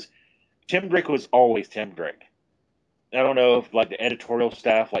 because Tim Drake was always Tim Drake. I don't know if the editorial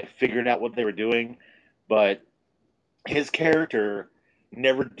staff figured out what they were doing, but his character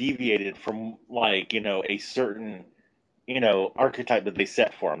never deviated from a certain archetype that they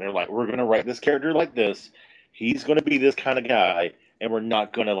set for him. They're like, we're going to write this character like this. He's going to be this kind of guy, and we're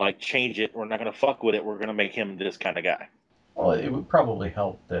not going to change it. We're not going to fuck with it. We're going to make him this kind of guy. Well, it would probably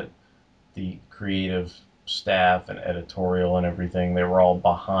help that the creative staff and editorial and everything, they were all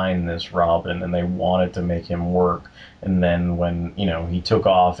behind this Robin, and they wanted to make him work. And then when, he took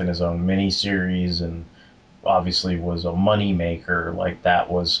off in his own miniseries and obviously was a money maker, that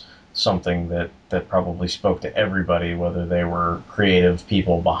was something that probably spoke to everybody, whether they were creative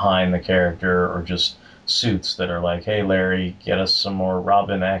people behind the character or just suits that are like, "Hey Larry, get us some more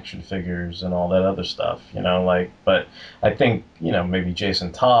Robin action figures," and all that other stuff, but I think, maybe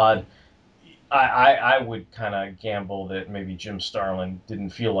Jason Todd, I would kind of gamble that maybe Jim Starlin didn't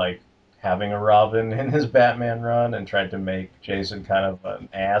feel like having a Robin in his Batman run and tried to make Jason kind of an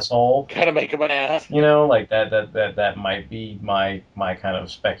asshole. Kind of make him an ass. That might be my kind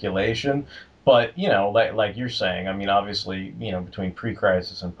of speculation. But, like you're saying, I mean, obviously, between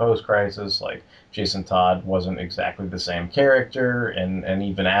pre-crisis and post-crisis, Jason Todd wasn't exactly the same character, and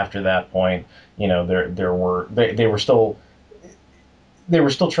even after that point, they were still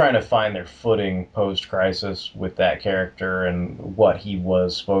trying to find their footing post-crisis with that character and what he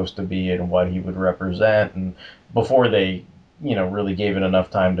was supposed to be and what he would represent, and before they, really gave it enough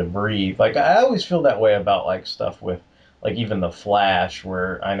time to breathe. I always feel that way about stuff with even the Flash,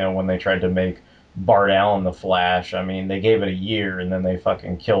 where I know when they tried to make Bart Allen the Flash, I mean, they gave it a year and then they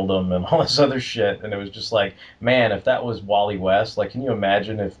fucking killed him and all this other shit, and it was just man, if that was Wally West, can you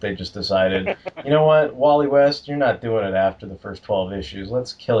imagine if they just decided, you know what, Wally West, you're not doing it after the first 12 issues,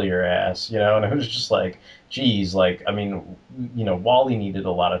 let's kill your ass, and it was just geez, I mean, Wally needed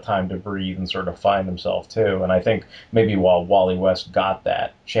a lot of time to breathe and sort of find himself too, and I think maybe while Wally West got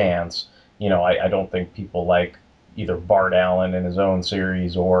that chance, I don't think people like either Bart Allen in his own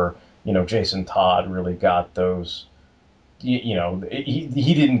series or, Jason Todd really got those, he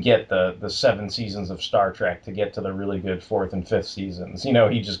didn't get the 7 seasons of Star Trek to get to the really good 4th and 5th seasons.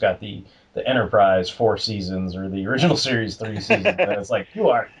 He just got the Enterprise 4 seasons or the original series 3 seasons. And it's you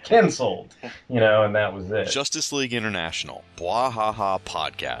are canceled, and that was it. Justice League International, Blah Ha Ha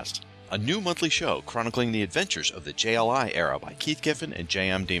Podcast. A new monthly show chronicling the adventures of the JLI era by Keith Giffen and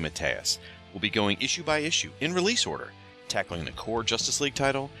J.M. DeMatteis. We'll be going issue by issue in release order, tackling the core Justice League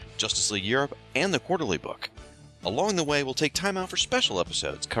title, Justice League Europe, and the quarterly book. Along the way, we'll take time out for special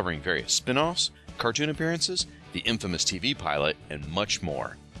episodes covering various spin-offs, cartoon appearances, the infamous TV pilot, and much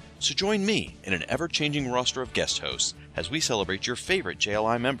more. So join me in an ever-changing roster of guest hosts as we celebrate your favorite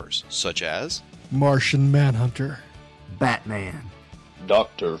JLI members, such as Martian Manhunter, Batman,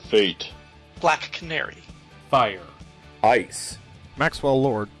 Dr. Fate, Black Canary, Fire, Ice, Maxwell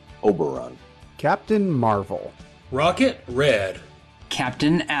Lord, Oberon, Captain Marvel, Rocket Red,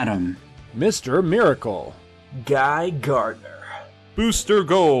 Captain Atom, Mr. Miracle, Guy Gardner, Booster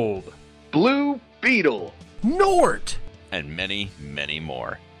Gold, Blue Beetle, Nort, and many, many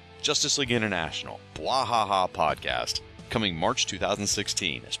more. Justice League International, Blah Ha Ha Podcast, coming March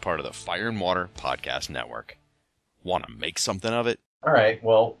 2016 as part of the Fire and Water Podcast Network. Want to make something of it? All right,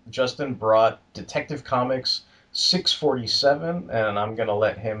 well, Justin brought Detective Comics 647, and I'm going to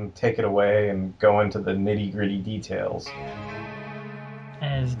let him take it away and go into the nitty-gritty details.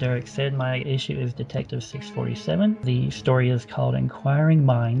 As Derek said, my issue is Detective 647. The story is called Inquiring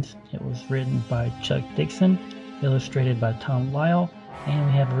Minds. It was written by Chuck Dixon, illustrated by Tom Lyle, and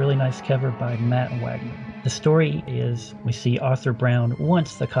we have a really nice cover by Matt Wagner. The story is, we see Arthur Brown,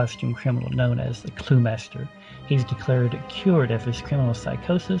 once the costume criminal known as the Clue Master. He's declared cured of his criminal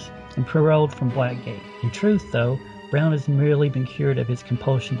psychosis and paroled from Blackgate. In truth, though, Brown has merely been cured of his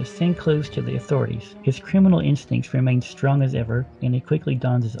compulsion to send clues to the authorities. His criminal instincts remain strong as ever, and he quickly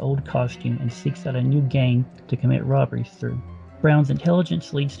dons his old costume and seeks out a new gang to commit robberies through. Brown's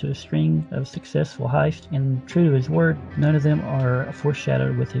intelligence leads to a string of successful heists, and true to his word, none of them are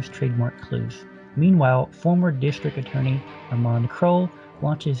foreshadowed with his trademark clues. Meanwhile, former District Attorney Armand Kroll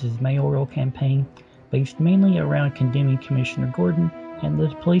launches his mayoral campaign based mainly around condemning Commissioner Gordon and the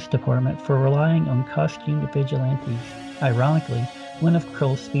police department for relying on costumed vigilantes. Ironically, One of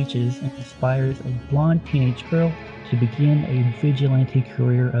Kroll's speeches inspires a blonde teenage girl to begin a vigilante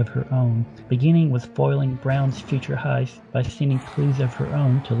career of her own, beginning with foiling Brown's future heist by sending clues of her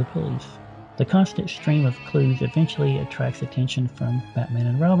own to the police. The constant stream of clues eventually attracts attention from Batman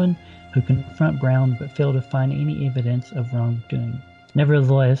and Robin, who confront Brown but fail to find any evidence of wrongdoing.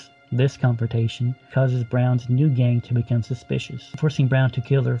 Nevertheless, this confrontation causes Brown's new gang to become suspicious, forcing Brown to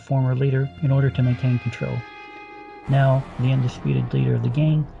kill their former leader in order to maintain control. Now, the undisputed leader of the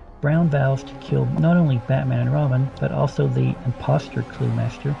gang, Brown vows to kill not only Batman and Robin, but also the imposter Clue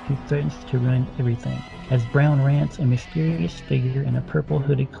Master who threatens to ruin everything. As Brown rants, a mysterious figure in a purple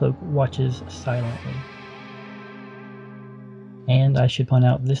hooded cloak watches silently. And I should point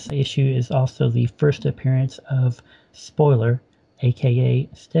out, this issue is also the first appearance of Spoiler, aka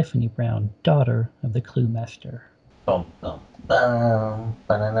Stephanie Brown, daughter of the Clue Master.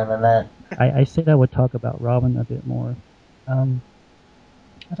 I said I would talk about Robin a bit more. I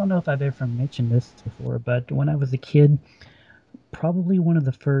don't know if I've ever mentioned this before, but when I was a kid, probably one of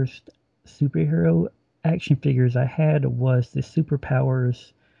the first superhero action figures I had was the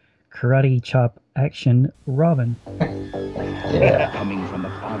Superpowers Karate Chop action Robin. Coming from the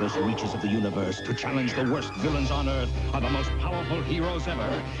farthest reaches of the universe to challenge the worst villains on Earth are the most powerful heroes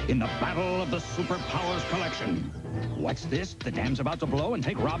ever in the Battle of the Superpowers Collection. What's this? The dam's about to blow and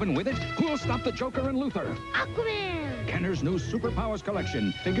take Robin with it? Who'll stop the Joker and Luthor? Aquaman! Kenner's new Superpowers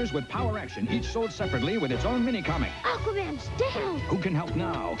Collection. Figures with power action, each sold separately with its own mini-comic. Aquaman's down! Who can help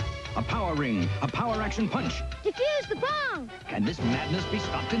now? A power ring, a power action punch. Defuse the bomb! Can this madness be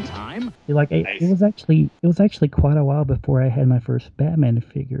stopped in time? It was actually quite a while before I had my first Batman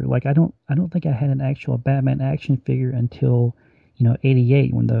figure. Like I don't think I had an actual Batman action figure until,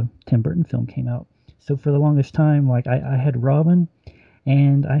 '88 when the Tim Burton film came out. So for the longest time, like I had Robin,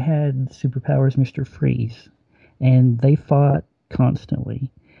 and I had Superpowers Mr. Freeze, and they fought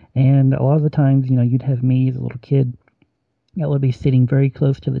constantly. And a lot of the times, you'd have me as a little kid that would be sitting very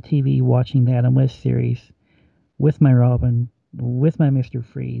close to the TV watching the Adam West series with my Robin, with my Mr.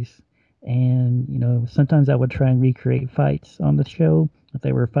 Freeze. And, sometimes I would try and recreate fights on the show if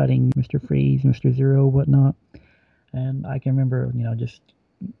they were fighting Mr. Freeze, Mr. Zero, whatnot. And I can remember, just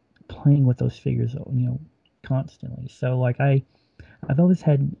playing with those figures, constantly. So, like, I've always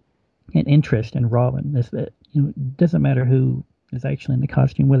had an interest in Robin. It doesn't matter who is actually in the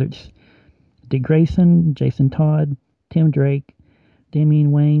costume, whether it's Dick Grayson, Jason Todd, Tim Drake,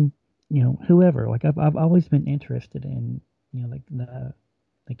 Damian Wayne, whoever. Like I've always been interested in, like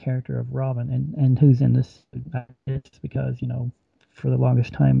the character of Robin and who's in this. It's because for the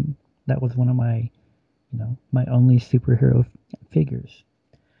longest time that was one of my, my only superhero figures.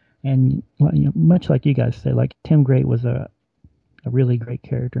 And much like you guys say, like Tim Drake was a really great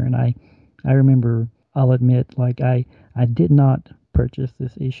character, and I remember, I'll admit, like I did not purchase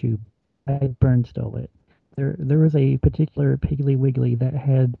this issue. I burn stole it. There was a particular Piggly Wiggly that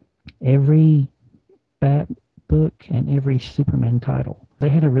had every Bat book and every Superman title. They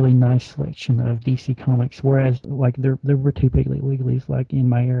had a really nice selection of DC comics, whereas like there were two Piggly Wigglies like in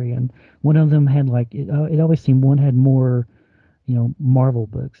my area, and one of them had like it always seemed one had more Marvel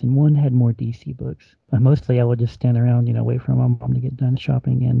books and one had more DC books. Mostly I would just stand around, wait for my mom to get done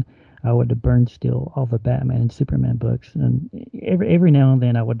shopping, and I would burn steal all the Batman and Superman books. And every now and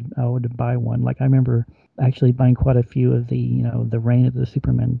then I would buy one. Like I remember actually buying quite a few of the the Reign of the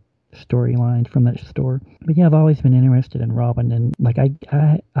Superman storylines from that store. But yeah, I've always been interested in Robin, and like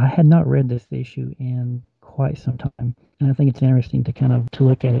I had not read this issue in quite some time, and I think it's interesting to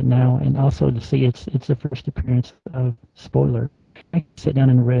look at it now, and also to see it's the first appearance of Spoiler. I sat down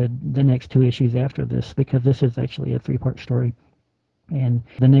and read the next two issues after this, because this is actually a 3-part story. And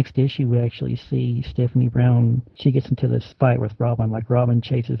the next issue, we actually see Stephanie Brown. She gets into this fight with Robin. Like Robin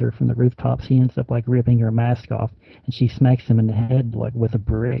chases her from the rooftops. He ends up like ripping her mask off, and she smacks him in the head like with a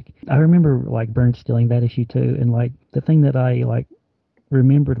brick. I remember like burn stealing that issue too. And like the thing that I like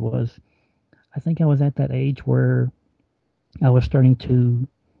remembered was, I think I was at that age where I was starting to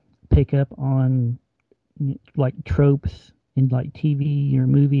pick up on like tropes in like TV or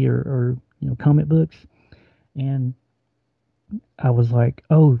movie or comic books, and I was like,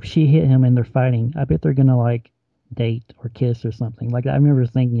 oh, she hit him and they're fighting. I bet they're gonna like date or kiss or something. Like I remember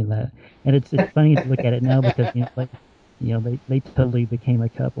thinking that, and it's funny to look at it now because they totally became a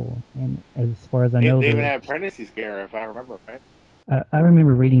couple. And as far as I know, they even had pregnancy scare, if I remember right. I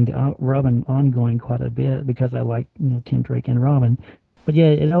remember reading the Robin ongoing quite a bit because I like Tim Drake and Robin. But yeah,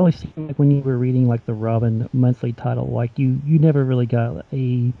 it always seemed like when you were reading like the Robin monthly title, like you never really got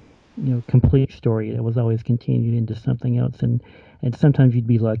a complete story. It was always continued into something else, and sometimes you'd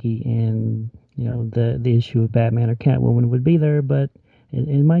be lucky, and the issue of Batman or Catwoman would be there, but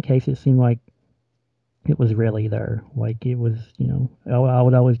in my case, it seemed like it was rarely there. Like it was, I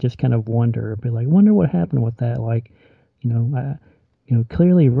would always just kind of be like, wonder what happened with that. Like, I,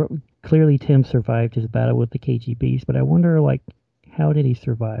 clearly Tim survived his battle with the KGBs, but I wonder, like, how did he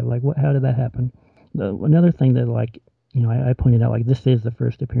survive? Like, how did that happen? Another thing that, like, I pointed out, like, this is the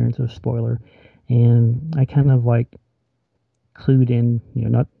first appearance of Spoiler, and I kind of like clued in,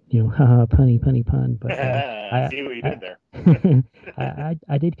 not, haha, punny pun, but I see what you did there.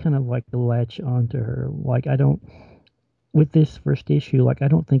 I did kind of like latch onto her. Like, with this first issue, like, I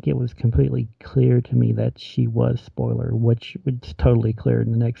don't think it was completely clear to me that she was Spoiler, which it's totally clear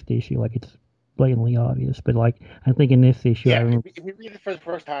in the next issue. Like, it's blatantly obvious, but like, I think in this issue, I Yeah, remember. if you read it for the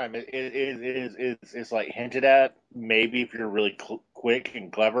first time, it's like hinted at. Maybe if you're really quick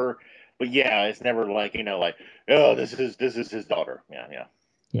and clever, but yeah, it's never like like, oh, this is his daughter. Yeah.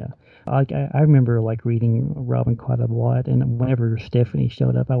 Yeah, like I remember like reading Robin quite a lot, and whenever Stephanie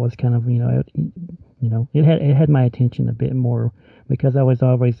showed up, I was kind of it had my attention a bit more because I was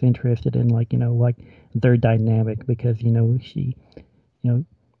always interested in like their dynamic because she you know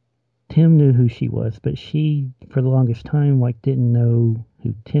Tim knew who she was, but she for the longest time like didn't know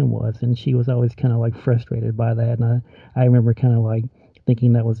who Tim was, and she was always kind of like frustrated by that, and I remember kind of like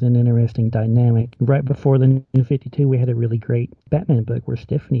thinking that was an interesting dynamic. Right before the New 52, we had a really great Batman book where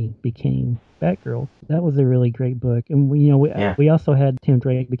Stephanie became Batgirl. That was a really great book. And we also had Tim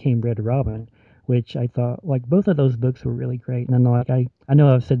Drake became Red Robin, which I thought, like, both of those books were really great. And I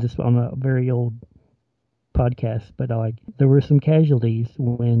know I've said this on a very old podcast, but like there were some casualties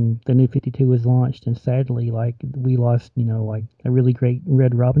when the New 52 was launched, and sadly, like, we lost, like a really great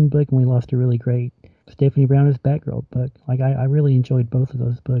Red Robin book, and we lost a really great Stephanie Brown's Batgirl book. Like, I really enjoyed both of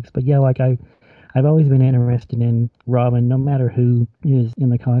those books. But yeah, like I've always been interested in Robin, no matter who is in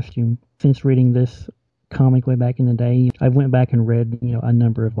the costume. Since reading this comic way back in the day, I went back and read, a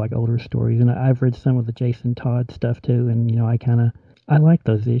number of like older stories, and I've read some of the Jason Todd stuff too, and I like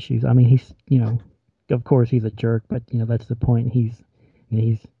those issues. I mean, he's, of course he's a jerk, but that's the point. He's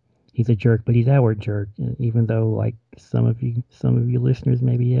a jerk, but he's our jerk, even though like some of you listeners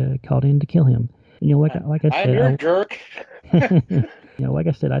maybe called in to kill him. Like I said, I'm your jerk. Like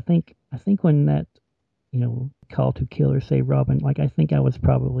I said, I think when that call to kill or save Robin, like I think I was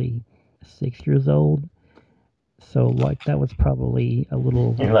probably 6 years old, so like that was probably a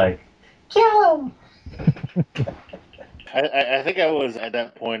little. You're like, kill him. I think I was at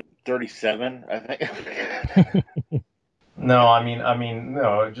that point 37. I think. No, I mean,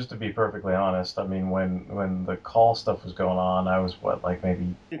 no. Just to be perfectly honest, I mean, when the call stuff was going on, I was like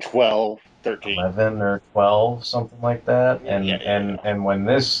maybe 12, 13, 11 or 12, something like that. And Yeah. and when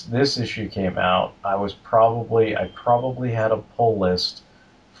this issue came out, I probably had a pull list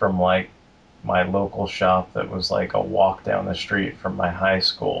from like my local shop that was like a walk down the street from my high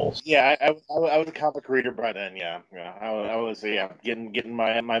school. Yeah, I was a comic reader by then. Yeah. I was getting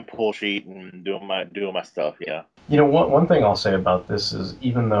my pull sheet and doing my stuff. Yeah. One thing I'll say about this is,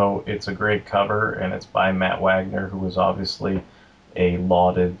 even though it's a great cover and it's by Matt Wagner, who was obviously a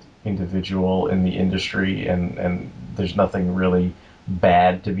lauded individual in the industry, and there's nothing really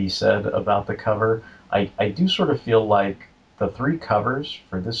bad to be said about the cover, I do sort of feel like the three covers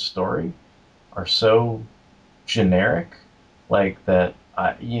for this story are so generic, like that,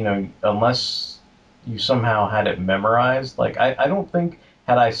 unless you somehow had it memorized, like I don't think,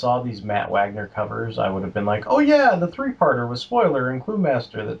 had I saw these Matt Wagner covers, I would have been like, oh yeah, the three-parter with Spoiler and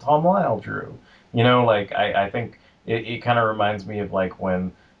Cluemaster that Tom Lyle drew. Like I think it kind of reminds me of like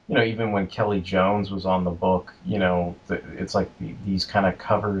when, even when Kelly Jones was on the book, it's like these kind of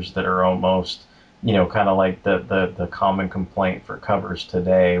covers that are almost, kind of like the common complaint for covers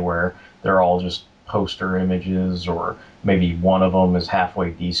today, where they're all just poster images, or maybe one of them is halfway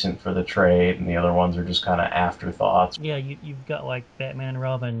decent for the trade and the other ones are just kind of afterthoughts. Yeah, you've got like Batman and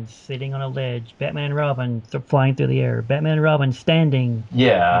Robin sitting on a ledge, Batman and Robin flying through the air, Batman and Robin standing.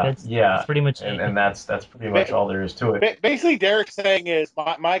 Yeah, that's pretty much it. And that's pretty much all there is to it. Basically, Derek's saying is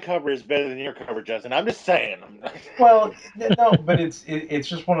my cover is better than your cover, Justin. I'm just saying. Well, no, but it's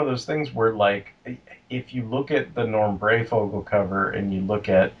just one of those things where, like, if you look at the Norm Brayfogle cover and you look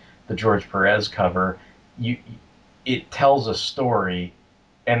at the George Perez cover, it tells a story,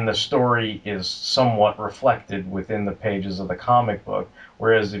 and the story is somewhat reflected within the pages of the comic book.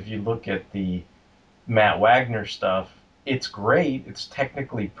 Whereas if you look at the Matt Wagner stuff, it's great. It's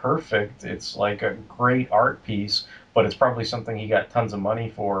technically perfect. It's like a great art piece, but it's probably something he got tons of money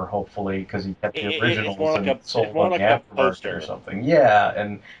for, hopefully, because he kept the originals and sold on the aftermarket or something. Yeah,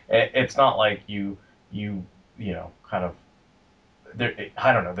 and it's not like you kind of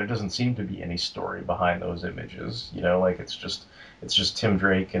I don't know. There doesn't seem to be any story behind those images. Like it's just Tim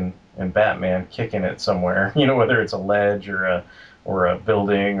Drake and Batman kicking it somewhere. Whether it's a ledge or a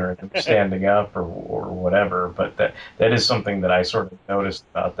building or standing up or whatever. But that is something that I sort of noticed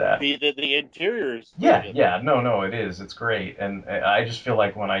about that. The interiors. Yeah, no, it is. It's great, and I just feel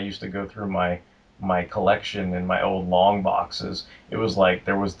like when I used to go through my collection and my old long boxes, it was like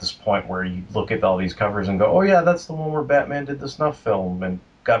there was this point where you look at all these covers and go, oh yeah, that's the one where Batman did the snuff film and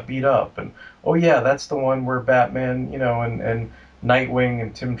got beat up, and oh yeah, that's the one where Batman, and Nightwing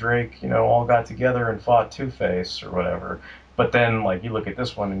and Tim Drake, all got together and fought Two-Face or whatever. But then, like, you look at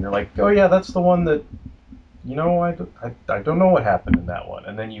this one and you're like, oh yeah, that's the one that, I don't know what happened in that one.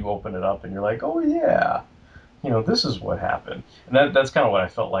 And then you open it up and you're like, oh yeah, this is what happened. And that's kind of what I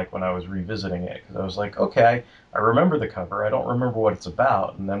felt like when I was revisiting it, because I was like, okay, I remember the cover, I don't remember what it's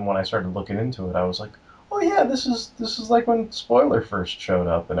about. And then when I started looking into it, I was like, oh yeah, this is like when Spoiler first showed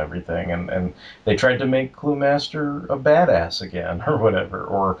up and everything, and they tried to make Clue Master a badass again, or whatever,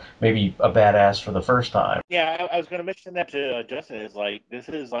 or maybe a badass for the first time. Yeah, I was going to mention that to Justin. Is like this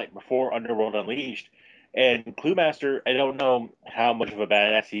is like before Underworld Unleashed, and Clue Master. I don't know how much of a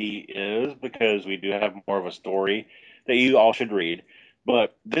badass he is because we do have more of a story that you all should read.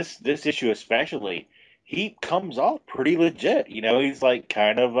 But this issue especially, he comes off pretty legit. He's like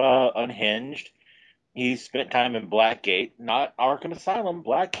kind of unhinged. He spent time in Blackgate, not Arkham Asylum,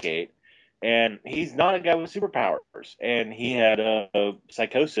 Blackgate, and he's not a guy with superpowers. And he had a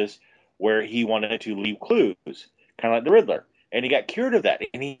psychosis where he wanted to leave clues, kind of like the Riddler, and he got cured of that.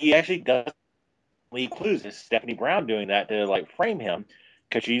 And he actually does leave clues. It's Stephanie Brown doing that to like frame him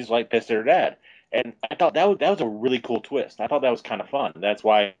because she's like pissed at her dad. And I thought that was a really cool twist. I thought that was kind of fun. That's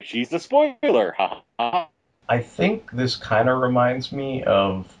why she's the spoiler. I think this kind of reminds me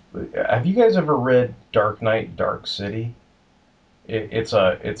of. Have you guys ever read Dark Knight, Dark City? It's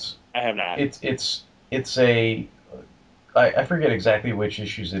I have not. It's a. I forget exactly which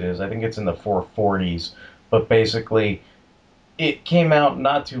issues it is. I think it's in the 440s, but basically, it came out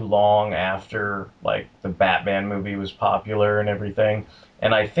not too long after like the Batman movie was popular and everything,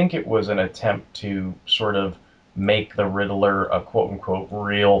 and I think it was an attempt to sort of make the Riddler a quote-unquote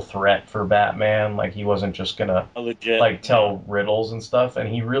real threat for Batman. Like, he wasn't just gonna like tell riddles and stuff, and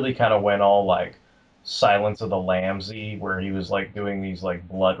he really kind of went all like Silence of the Lambsy, where he was like doing these like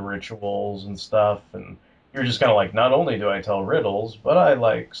blood rituals and stuff, and you're just kind of like, not only do I tell riddles, but I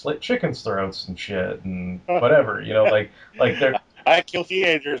like slit chickens' throats and shit and whatever, like they're I kill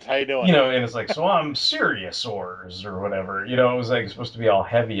teenagers. How you doing? And it's like, so I'm Seriosaurs or whatever. It was like supposed to be all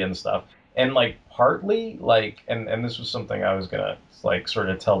heavy and stuff. And like partly like, and this was something I was gonna like sort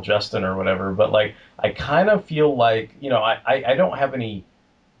of tell Justin or whatever, but like I kind of feel like, I don't have any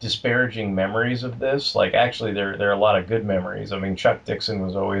disparaging memories of this. Like, actually there are a lot of good memories. I mean, Chuck Dixon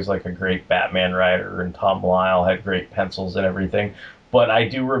was always like a great Batman writer, and Tom Lyle had great pencils and everything. But I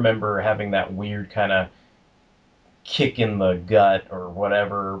do remember having that weird kind of kick in the gut or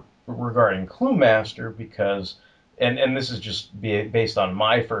whatever regarding Clue Master, because and this is just based on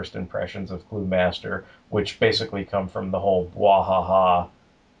my first impressions of Clue Master, which basically come from the whole Wahaha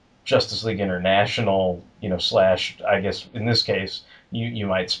Justice League International, slash, I guess in this case you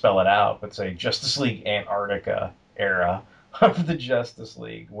might spell it out, but say Justice League Antarctica era of the Justice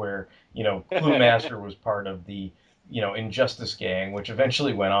League, where Clue Master was part of the Injustice Gang, which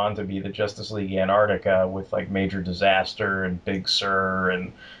eventually went on to be the Justice League Antarctica with like Major Disaster and Big Sur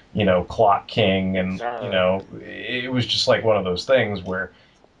and Clock King, and it was just like one of those things where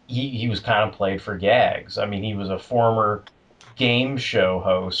he was kind of played for gags. I mean, he was a former game show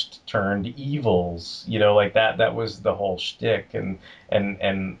host turned evils, like that was the whole shtick, and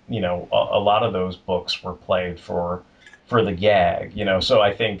a lot of those books were played for the gag, so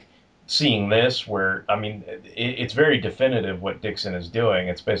I think seeing this, where, I mean, it's very definitive what Dixon is doing.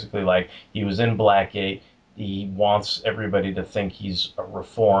 It's basically like he was in Blackgate, he wants everybody to think he's a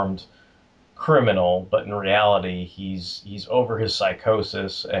reformed criminal, but in reality he's over his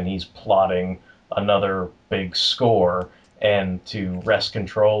psychosis and he's plotting another big score, and to wrest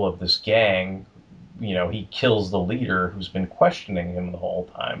control of this gang, he kills the leader who's been questioning him the whole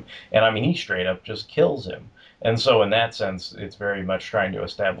time. And I mean, he straight up just kills him. And so in that sense, it's very much trying to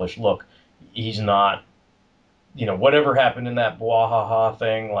establish, look, he's not, whatever happened in that Bwahaha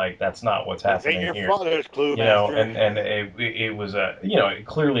thing, like, that's not what's happening here. Your father's Clue Master. And it was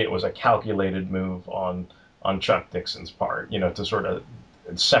clearly it was a calculated move on Chuck Dixon's part, to sort of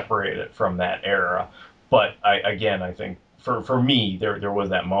separate it from that era. But I think for me, there was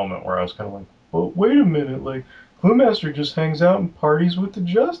that moment where I was kind of like, well, wait a minute, like, Cluemaster just hangs out and parties with the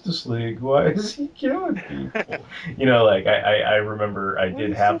Justice League. Why is he killing people? Like I remember I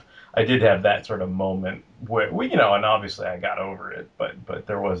did have that sort of moment where and obviously I got over it, but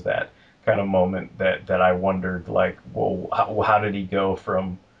there was that kind of moment that I wondered, like, well, how did he go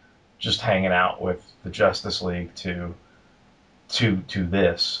from just hanging out with the Justice League to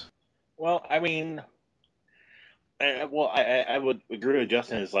this? Well, I mean, I would agree with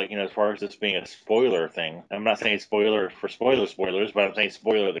Justin. Is like, as far as this being a spoiler thing, I'm not saying spoiler for spoilers, but I'm saying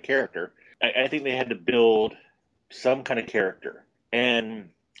spoiler of the character. I think they had to build some kind of character, and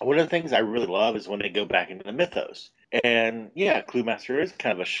one of the things I really love is when they go back into the mythos. And yeah, Cluemaster is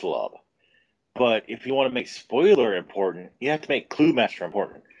kind of a schlub, but if you want to make spoiler important, you have to make Cluemaster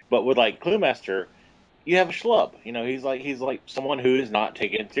important. But with like Cluemaster, you have a schlub. He's like someone who is not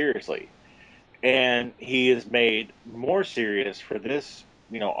taken seriously. And he is made more serious for this,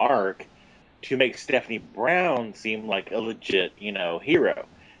 arc to make Stephanie Brown seem like a legit, hero.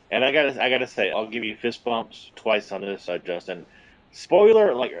 And I gotta say, I'll give you fist bumps twice on this, Justin.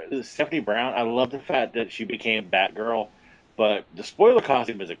 Spoiler, like Stephanie Brown, I love the fact that she became Batgirl, but the spoiler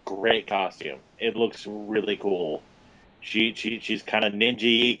costume is a great costume. It looks really cool. She's kind of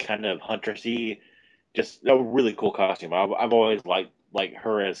ninja, kind of huntressy, just a really cool costume. I've always liked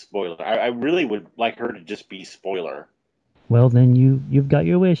her as spoiler. I really would like her to just be spoiler. Well, then you've got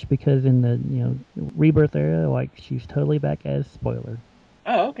your wish, because in the Rebirth era, like, she's totally back as spoiler.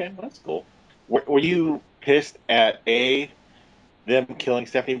 Oh, okay, that's cool. Were you pissed at them killing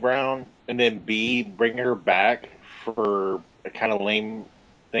Stephanie Brown, and then B bringing her back for a kind of lame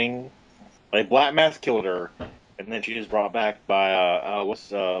thing? Like Black Mask killed her, and then she was brought back by what's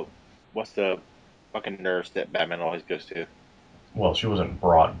the fucking nurse that Batman always goes to? Well, she wasn't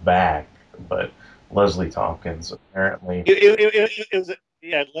brought back, but Leslie Tompkins apparently. It was a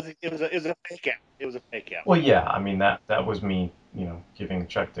fake out. It was a fake out. Well, yeah, I mean that was me, giving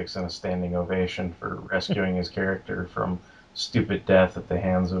Chuck Dixon a standing ovation for rescuing his character from stupid death at the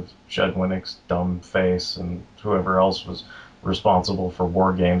hands of Judd Winnick's dumb face and whoever else was responsible for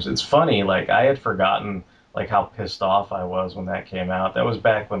War Games. It's funny, like, I had forgotten, like, how pissed off I was when that came out. That was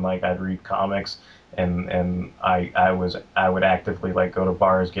back when, like, I'd read comics and I would actively, like, go to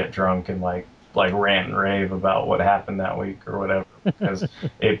bars, get drunk, and like rant and rave about what happened that week or whatever, because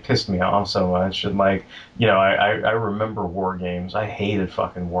it pissed me off so much. And like, I remember War Games. I hated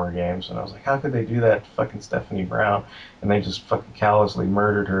fucking War Games, and I was like, how could they do that to fucking Stephanie Brown? And they just fucking callously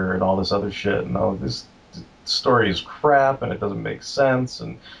murdered her and all this other shit. And all this story is crap, and it doesn't make sense.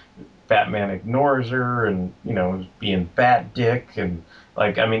 And Batman ignores her, and being Bat Dick, and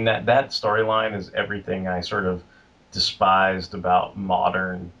like, I mean, that storyline is everything I sort of despised about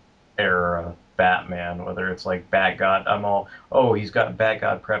modern era Batman. Whether it's like Bat God, he's got Bat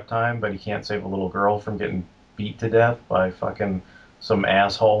God prep time, but he can't save a little girl from getting beat to death by fucking some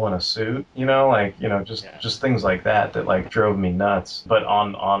asshole in a suit, just things like that like drove me nuts. But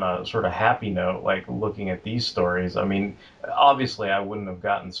on a sort of happy note, like, looking at these stories, I mean, obviously I wouldn't have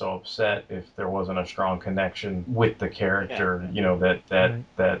gotten so upset if there wasn't a strong connection with the character,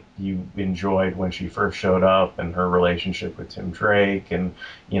 that you enjoyed when she first showed up, and her relationship with Tim Drake, and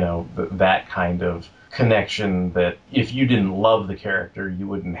that kind of connection, that if you didn't love the character, you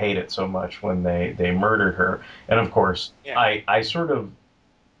wouldn't hate it so much when they murdered her. And of course, I sort of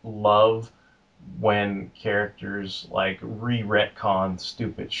love when characters like re-retcon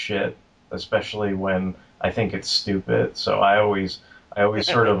stupid shit, especially when I think it's stupid. So I always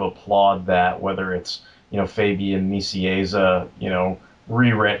sort of applaud that, whether it's Fabian Nicieza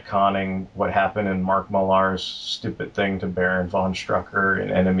re-retconning what happened in Mark Millar's stupid thing to Baron von Strucker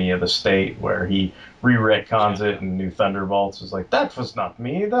in Enemy of the State, where he re-retcons it, and New Thunderbolts is like, that was not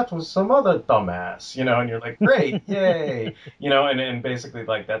me, that was some other dumbass, and you're like, great, yay, and basically,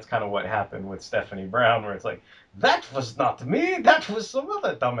 like, that's kind of what happened with Stephanie Brown, where it's like, that was not me, that was some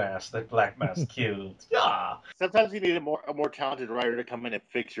other dumbass that Black Mask killed. Yeah. Sometimes you need a more talented writer to come in and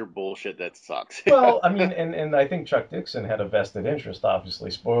fix your bullshit that sucks. Well, I mean, and I think Chuck Dixon had a vested interest, obviously.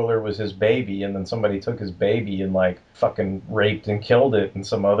 Spoiler was his baby, and then somebody took his baby and, like, fucking raped and killed it in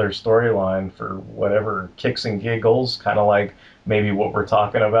some other storyline for whatever, kicks and giggles, kind of like maybe what we're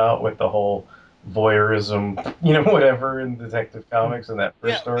talking about with the whole voyeurism, whatever, in Detective Comics and that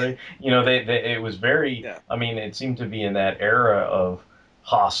first story. It was very, I mean, it seemed to be in that era of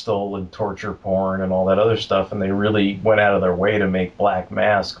Hostel and torture porn and all that other stuff, and they really went out of their way to make Black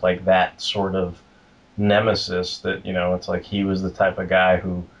Mask like that sort of nemesis, that it's like he was the type of guy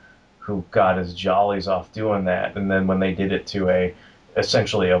who got his jollies off doing that. And then when they did it to a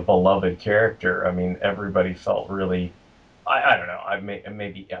essentially a beloved character. I mean, everybody felt really. I don't know.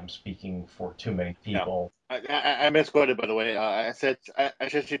 Maybe I'm speaking for too many people. No. I misquoted, by the way. I said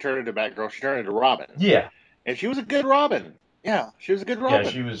she turned into Batgirl. She turned into Robin. Yeah, and she was a good Robin. Yeah, she was a good Robin.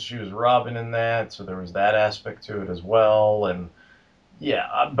 Yeah, she was Robin in that, so there was that aspect to it as well, and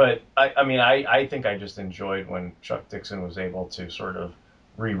yeah, but I mean, I think I just enjoyed when Chuck Dixon was able to sort of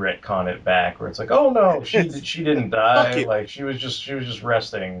re-retcon it back, where it's like, oh no, she didn't die, like she was just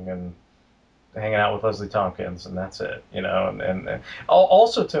resting and hanging out with Leslie Tompkins, and that's it, and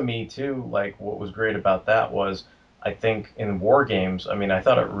also to me too, like what was great about that was I think in War Games, I mean, I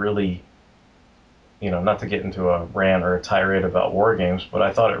thought it really, not to get into a rant or a tirade about War Games, but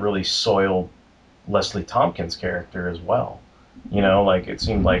I thought it really soiled Leslie Tompkins' character as well. Like it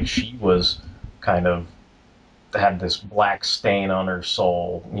seemed like she was kind of had this black stain on her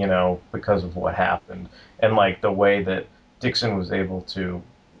soul, because of what happened. And like the way that Dixon was able to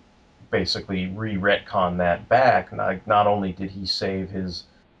basically re-retcon that back, not only did he save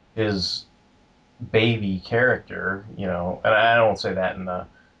his baby character, and I don't say that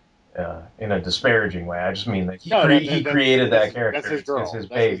in a disparaging way. I just mean that he created that character. That's his girl. It's his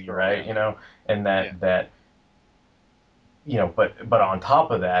That's baby, his girl, right? yeah. And that but on top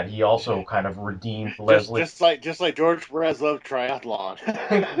of that, he also kind of redeemed Leslie. Just like George Perez loved triathlon.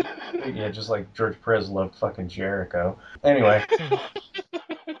 Yeah, just like George Perez loved fucking Jericho. Anyway.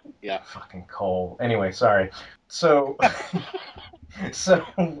 Yeah. Fucking Cole. Anyway, sorry. So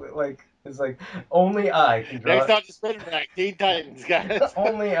like it's like only I can draw. Next time to spin back, Teen Titans, guys.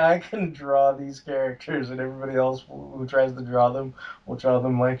 Only I can draw these characters, and everybody else who tries to draw them will draw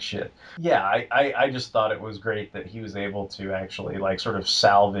them like shit. Yeah, I just thought it was great that he was able to actually like sort of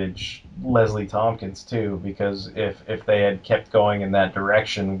salvage Leslie Tompkins too, because if they had kept going in that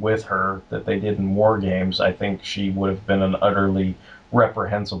direction with her that they did in War Games, I think she would have been an utterly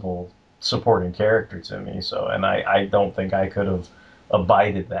reprehensible supporting character to me. So, and I don't think I could have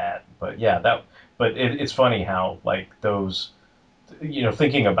abided that. But yeah, it's funny how like those,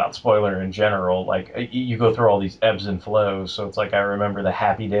 thinking about spoiler in general, like you go through all these ebbs and flows. So it's like I remember the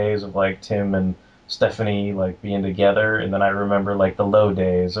happy days of like Tim and Stephanie like being together, and then I remember like the low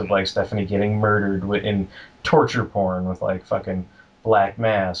days of like Stephanie getting murdered in torture porn with like fucking Black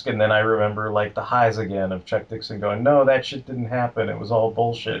Mask, and then I remember like the highs again of Chuck Dixon going, no, that shit didn't happen, it was all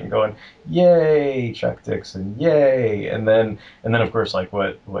bullshit, and going, yay, Chuck Dixon, yay, and then of course like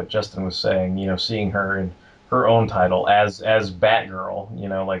what Justin was saying, seeing her in her own title as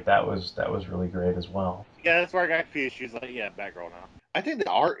Batgirl, like that was really great as well. Yeah, that's where I got confused. She's like, yeah, Batgirl now. I think the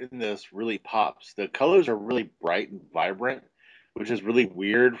art in this really pops. The colors are really bright and vibrant, which is really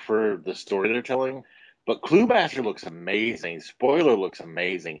weird for the story they're telling. But Cluemaster looks amazing. Spoiler looks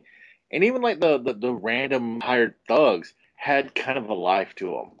amazing. And even like the random hired thugs had kind of a life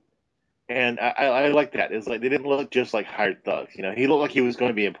to them. And I like that. It's like they didn't look just like hired thugs. He looked like he was going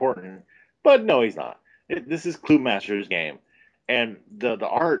to be important, but no, he's not. This is Cluemaster's game. And the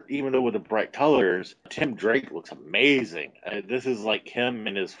art, even though with the bright colors, Tim Drake looks amazing. This is like him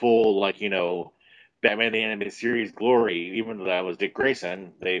in his full, like, Batman the Animated Series glory, even though that was Dick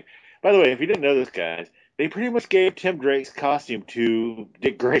Grayson. By the way, if you didn't know this, guys, they pretty much gave Tim Drake's costume to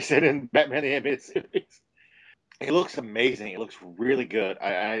Dick Grayson in Batman the Animated Series. It looks amazing. It looks really good.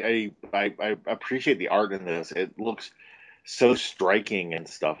 I appreciate the art in this. It looks so striking and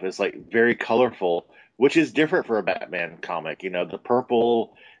stuff. It's like very colorful, which is different for a Batman comic. The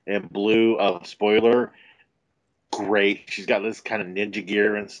purple and blue of Spoiler, great. She's got this kind of ninja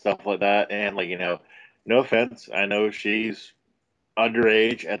gear and stuff like that. And like, no offense, I know she's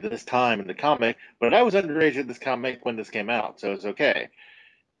underage at this time in the comic, but I was underage at this comic when this came out, so it's okay.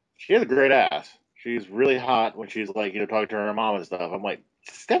 She has a great ass. She's really hot when she's like, talking to her mom and stuff. I'm like,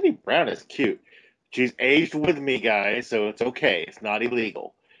 Stephanie Brown is cute. She's aged with me, guys, so it's okay. It's not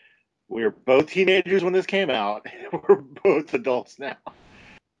illegal. We were both teenagers when this came out. We're both adults now.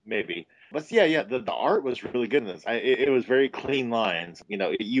 Maybe. But yeah, the art was really good in this. It was very clean lines.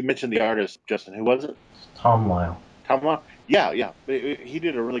 You mentioned the artist, Justin. Who was it? Tom Lyle. Tom Lyle? Yeah. He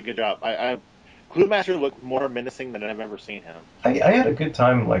did a really good job. Cluemaster looked more menacing than I've ever seen him. I had a good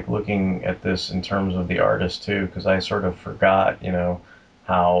time like looking at this in terms of the artist too, because I sort of forgot,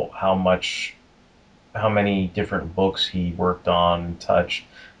 how many different books he worked on and touched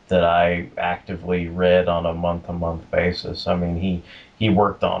that I actively read on a month-to-month basis. I mean, he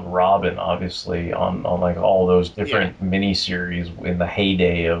worked on Robin, obviously, on like all those different miniseries in the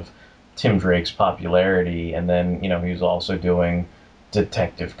heyday of Tim Drake's popularity, and then, he was also doing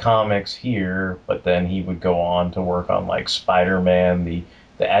Detective Comics here, but then he would go on to work on like Spider-Man, the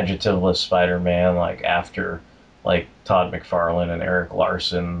adjectiveless Spider-Man, like after like Todd McFarlane and Eric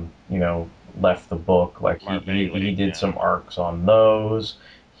Larson, left the book. Like he did some arcs on those.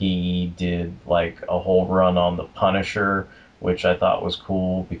 He did like a whole run on the Punisher, which I thought was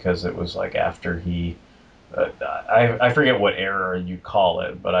cool because it was like after he. I forget what era you'd call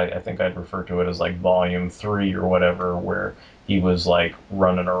it, but I think I'd refer to it as like Volume 3 or whatever, where he was like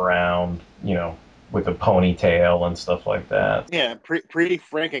running around, with a ponytail and stuff like that. Yeah, pre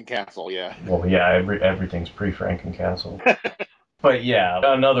Frankencastle, yeah. Well, yeah, everything's pre Frankencastle. But yeah,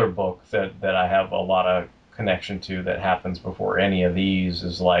 another book that I have a lot of connection to that happens before any of these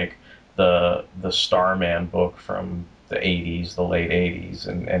is like the Starman book from the 80s, the late 80s,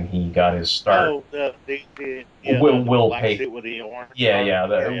 and he got his start. Oh, the Will black Pate. suit with the orange. Yeah,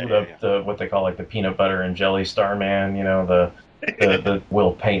 the what they call like the peanut butter and jelly Starman, the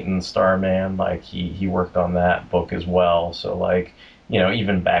Will Payton Starman, like he worked on that book as well. So like,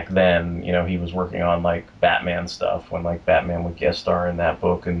 even back then, he was working on like Batman stuff when like Batman would guest star in that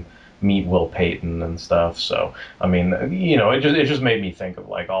book and meet Will Payton and stuff. So I mean, it just made me think of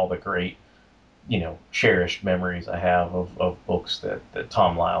like all the great, cherished memories I have of books that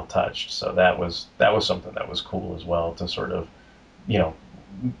Tom Lyle touched. So that was something that was cool as well to sort of,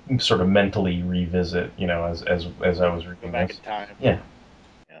 mentally revisit, as I was reading back this. in time. Yeah.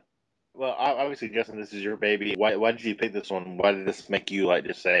 Well, obviously, Justin, this is your baby. Why did you pick this one? Why did this make you like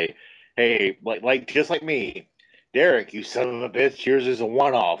just say, "Hey, like just like me, Derek, you son of a bitch, yours is a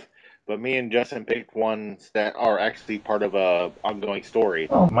one-off." But me and Justin picked ones that are actually part of a ongoing story.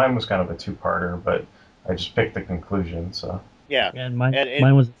 Well, mine was kind of a two-parter, but I just picked the conclusion. So yeah, and mine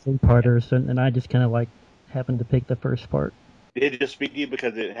was a three-parter, so, and I just kind of like happened to pick the first part. Did it just speak to you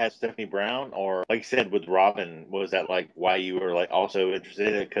because it has Stephanie Brown, or like you said with Robin, was that like why you were like also interested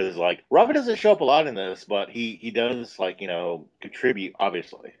in it? Because like Robin doesn't show up a lot in this, but he does like contribute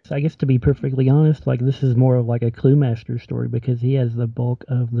obviously. So I guess to be perfectly honest, like this is more of like a Clue Master story because he has the bulk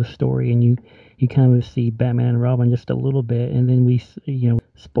of the story, and you kind of see Batman and Robin just a little bit, and then we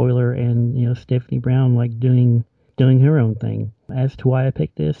spoiler and Stephanie Brown like doing her own thing. As to why I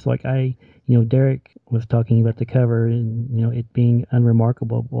picked this, like Derek was talking about the cover and it being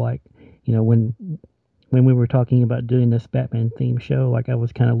unremarkable. Like when we were talking about doing this Batman theme show, like I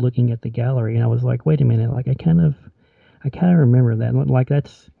was kind of looking at the gallery and I was like, wait a minute, like I kind of remember that. Like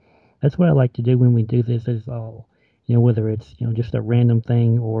that's what I like to do when we do this. Is all whether it's just a random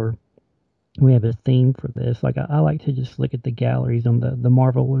thing or we have a theme for this. Like I like to just look at the galleries on the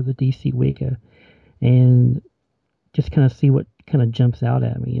Marvel or the DC Wiki and just kind of see what kind of jumps out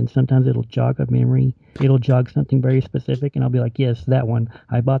at me. And sometimes it'll jog a memory. It'll jog something very specific, and I'll be like, yes, that one.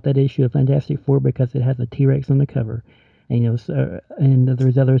 I bought that issue of Fantastic Four because it has a T-Rex on the cover. And and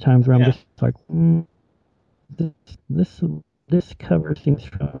there's other times where I'm just like, this cover seems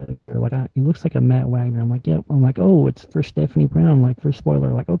familiar. Like it looks like a Matt Wagner. I'm like, yeah. I'm like, oh, it's for Stephanie Brown. Like for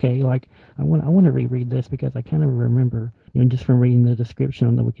spoiler. Like okay, like I want to reread this because I kind of remember, just from reading the description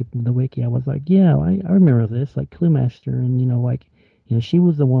on the wiki, I was like, yeah, I remember this, like Clue Master, and she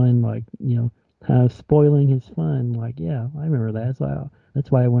was the one like kind of spoiling his fun. Like yeah, I remember that. So that's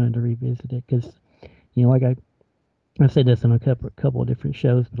why I wanted to revisit it because like I've said this on a couple of different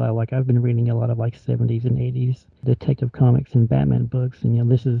shows, but I've been reading a lot of like 70s and 80s Detective Comics and Batman books,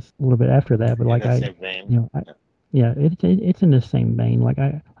 and this is a little bit after that, but like it's in the same vein. Like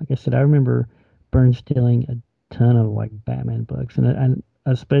I said, I remember Burns stealing a ton of like Batman books, and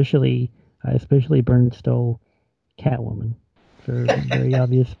I especially Burns stole Catwoman for very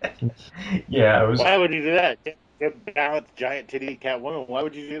obvious reasons. Yeah, Why would you do that? Balanced giant titty Catwoman. Why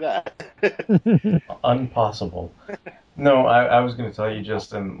would you do that? Impossible. No, I was going to tell you,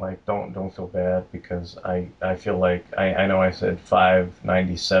 Justin, like don't feel bad because I feel like I know I said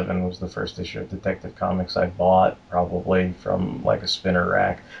 597 was the first issue of Detective Comics I bought, probably from like a spinner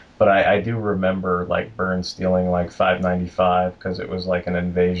rack. But I do remember like Burns stealing like 595 because it was like an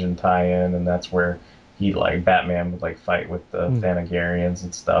invasion tie-in, and that's where Batman would like fight with the Thanagarians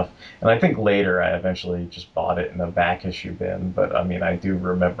and stuff. And I think later I eventually just bought it in the back issue bin. But I mean, I do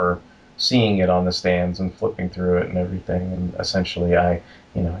remember seeing it on the stands and flipping through it and everything. And essentially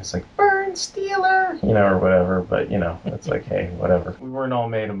it's like Burn Stealer, or whatever. But it's like, hey, whatever. We weren't all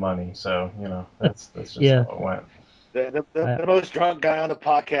made of money, so that's just how it went. The most drunk guy on the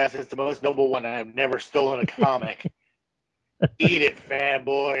podcast is the most noble one. I've never stolen a comic. Eat it,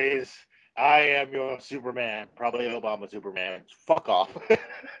 fanboys. I am your Superman. Probably Obama Superman. Fuck off.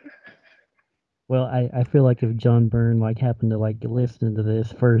 Well, I feel like if John Byrne happened to listen to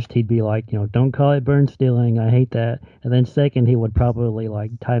this first, he'd be like, don't call it Byrne stealing. I hate that. And then second, he would probably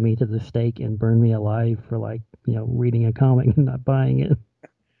tie me to the stake and burn me alive for reading a comic and not buying it.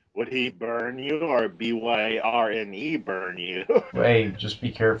 Would he burn you or BYRNE burn you? Hey, just be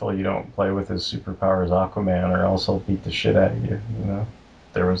careful you don't play with his superpowers Aquaman, or else he'll beat the shit out of you, you know?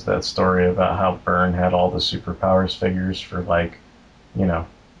 There was that story about how Byrne had all the superpowers figures for, like, you know,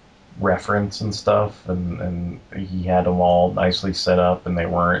 reference and stuff, and he had them all nicely set up, and they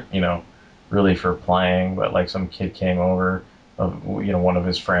weren't, you know, really for playing, but, like, some kid came over, one of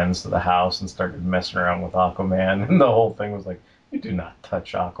his friends to the house and started messing around with Aquaman, and the whole thing was like, you do not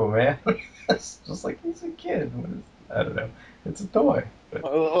touch Aquaman. It's just like, he's a kid. I don't know. It's a toy. But...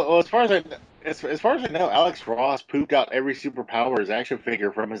 Well, as far as I know, Alex Ross pooped out every superpowers action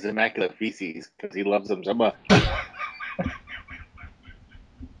figure from his immaculate feces because he loves them so much.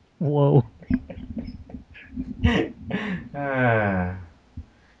 Whoa.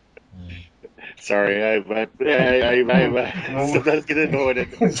 Sorry, I sometimes get annoyed at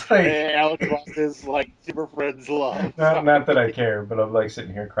Alex Ross's like super friends love. Not that I care, but I'm like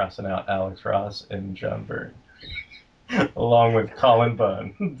sitting here crossing out Alex Ross and John Byrne, along with Colin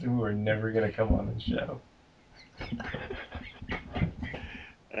Bunn, who are never gonna come on the show.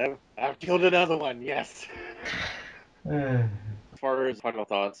 I've killed another one. Yes. As far as final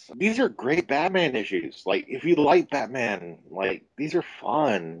thoughts, these are great Batman issues. Like, if you like Batman, like, these are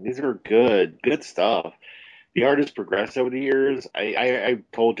fun. These are good stuff. The art has progressed over the years. I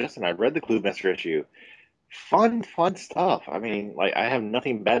told Justin I've read the Cluemaster issue. Fun stuff. I mean, like, I have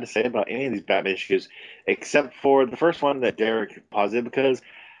nothing bad to say about any of these Batman issues, except for the first one that Derek posited, because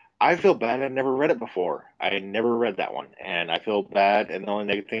I feel bad I never read it before. I never read that one, and I feel bad, and the only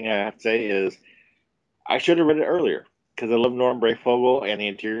negative thing I have to say is I should have read it earlier, because I love Norm Brayfogle, and the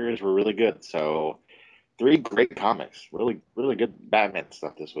interiors were really good. So, 3 great comics. Really, really good Batman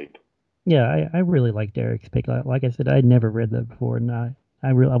stuff this week. Yeah, I really like Derek's pick. Like I said, I'd never read that before, and I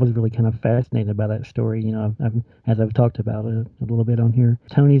was really kind of fascinated by that story. You know, as I've talked about it a little bit on here.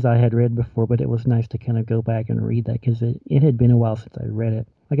 Tony's I had read before, but it was nice to kind of go back and read that because it had been a while since I read it.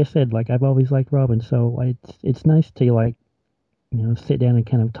 Like I said, like I've always liked Robin, so it's nice to like, you know, sit down and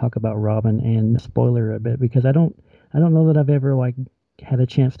kind of talk about Robin and spoiler a bit, because I don't know that I've ever like had a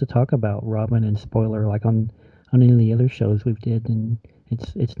chance to talk about Robin and spoiler like on any of the other shows we've did, and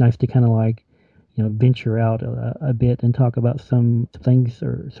it's nice to kind of like, you know, venture out a bit and talk about some things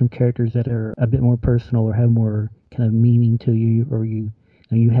or some characters that are a bit more personal or have more kind of meaning to you, or you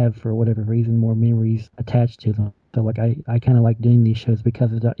have, for whatever reason, more memories attached to them. So like I kind of like doing these shows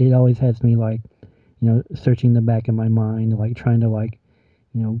because it always has me like, you know, searching the back of my mind, like trying to like,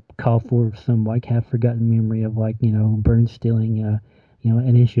 you know, call for some like half forgotten memory of like, you know, Byrne stealing, you know,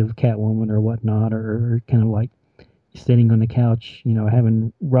 an issue of Catwoman or whatnot, or kind of like sitting on the couch, you know,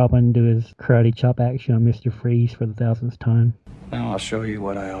 having Robin do his karate chop action on Mr. Freeze for the 1000th time. Now I'll show you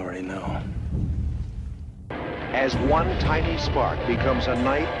what I already know. As one tiny spark becomes a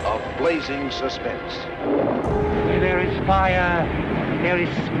night of blazing suspense. Where there is fire, there is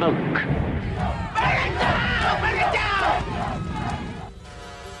smoke. Burn it down!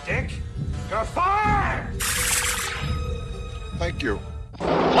 Dick, you're fired! Thank you.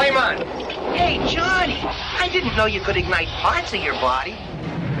 Flame on! Hey, Johnny! I didn't know you could ignite parts of your body.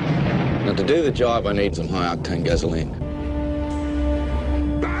 Now, to do the job, I need some high-octane gasoline.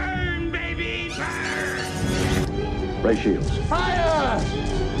 Burn, baby, burn! Ray Shields. Fire!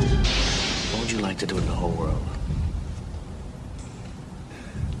 What would you like to do with the whole world?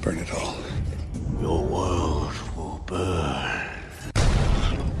 Burn it all. Your world will burn.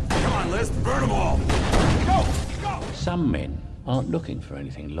 Come on, Liz, burn them all. Go! Some men aren't looking for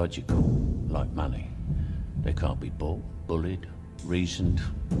anything logical, like money. They can't be bought, bullied, reasoned,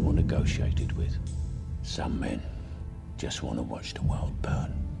 or negotiated with. Some men just want to watch the world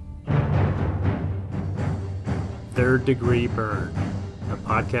burn. Third Degree Burn, a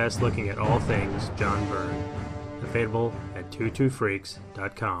podcast looking at all things John Byrne. Available at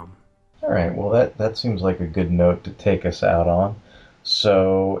 22freaks.com. All right, well, that seems like a good note to take us out on.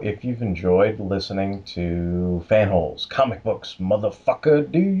 So, if you've enjoyed listening to Fanholes, comic books,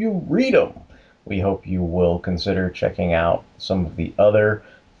 motherfucker, do you read them? We hope you will consider checking out some of the other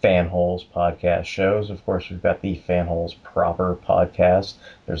Fanholes podcast shows. Of course, we've got the Fanholes proper podcast.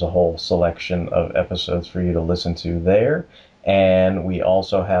 There's a whole selection of episodes for you to listen to there. And we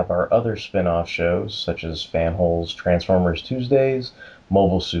also have our other spin-off shows, such as Fanholes Transformers Tuesdays,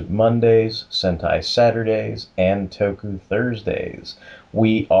 Mobile Suit Mondays, Sentai Saturdays, and Toku Thursdays.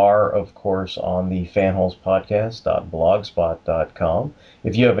 We are, of course, on the fanholespodcast.blogspot.com.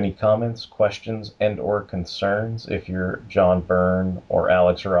 If you have any comments, questions, and or concerns, if you're John Byrne or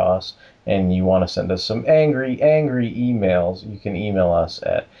Alex Ross and you want to send us some angry emails, you can email us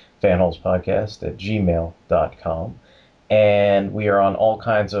at fanholespodcast@gmail.com. And we are on all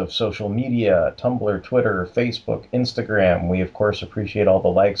kinds of social media, Tumblr, Twitter, Facebook, Instagram. We, of course, appreciate all the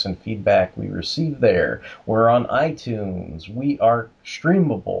likes and feedback we receive there. We're on iTunes. We are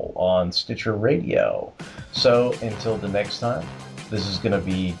streamable on Stitcher Radio. So until the next time, this is going to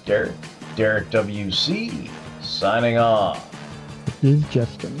be Derek WC, signing off. This is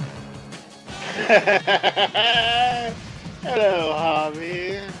Justin. Hello,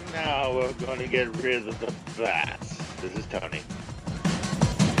 Harvey. Now we're going to get rid of the bats. This is Tony.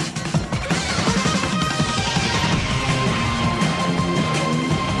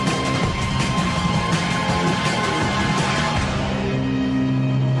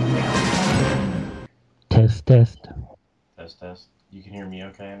 Test. Test. You can hear me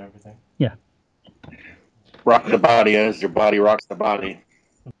okay and everything? Yeah. Rock the body as your body rocks the body.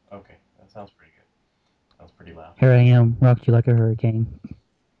 Okay, that sounds pretty good. Sounds pretty loud. Here I am, rock you like a hurricane.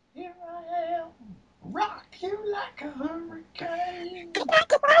 Here I am, rock you like a hurricane.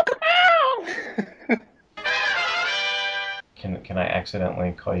 Can I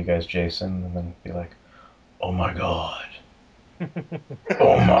accidentally call you guys Jason and then be like, oh my god.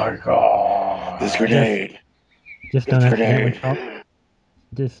 Oh my god. This grenade. Just don't accidentally call.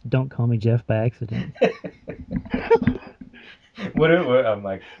 Just don't call me Jeff by accident. What I'm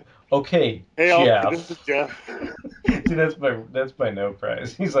like, okay, hey, Jeff. This is Jeff. See, that's my no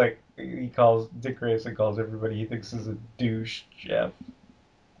prize. He's like, Dick Grayson calls everybody he thinks is a douche, Jeff.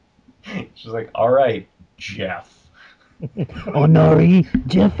 She's like, all right, Jeff. Honori,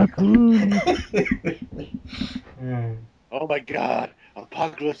 Jeff Akun. Oh my god,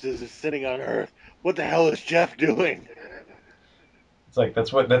 Apocalypse is sitting on Earth. What the hell is Jeff doing? It's like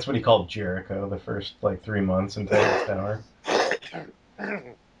that's what he called Jericho the first 3 months in Titan's Tower.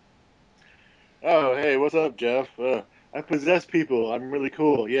 Oh, hey, what's up, Jeff? I possess people. I'm really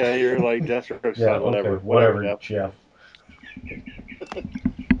cool. Yeah, you're like Deathstroke's Yeah, son, whatever. okay, whatever, Jeff.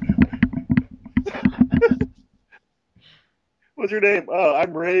 What's your name? Oh,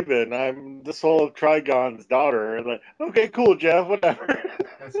 I'm Raven. I'm the soul of Trigon's daughter. And like, okay, cool, Jeff. Whatever.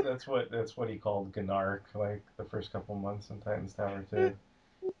 That's what he called Gnark the first couple months in Titan's Tower too.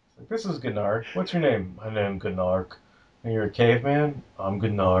 It's like, this is Gnark. What's your name? My name's Gnark. And you're a caveman? I'm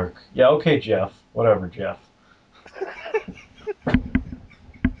Gnark. Yeah, okay, Jeff. Whatever, Jeff.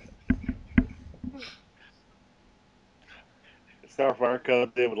 Starfire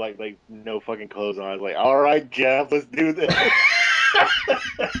comes in with like no fucking clothes on. I was like, all right, Jeff, let's do this.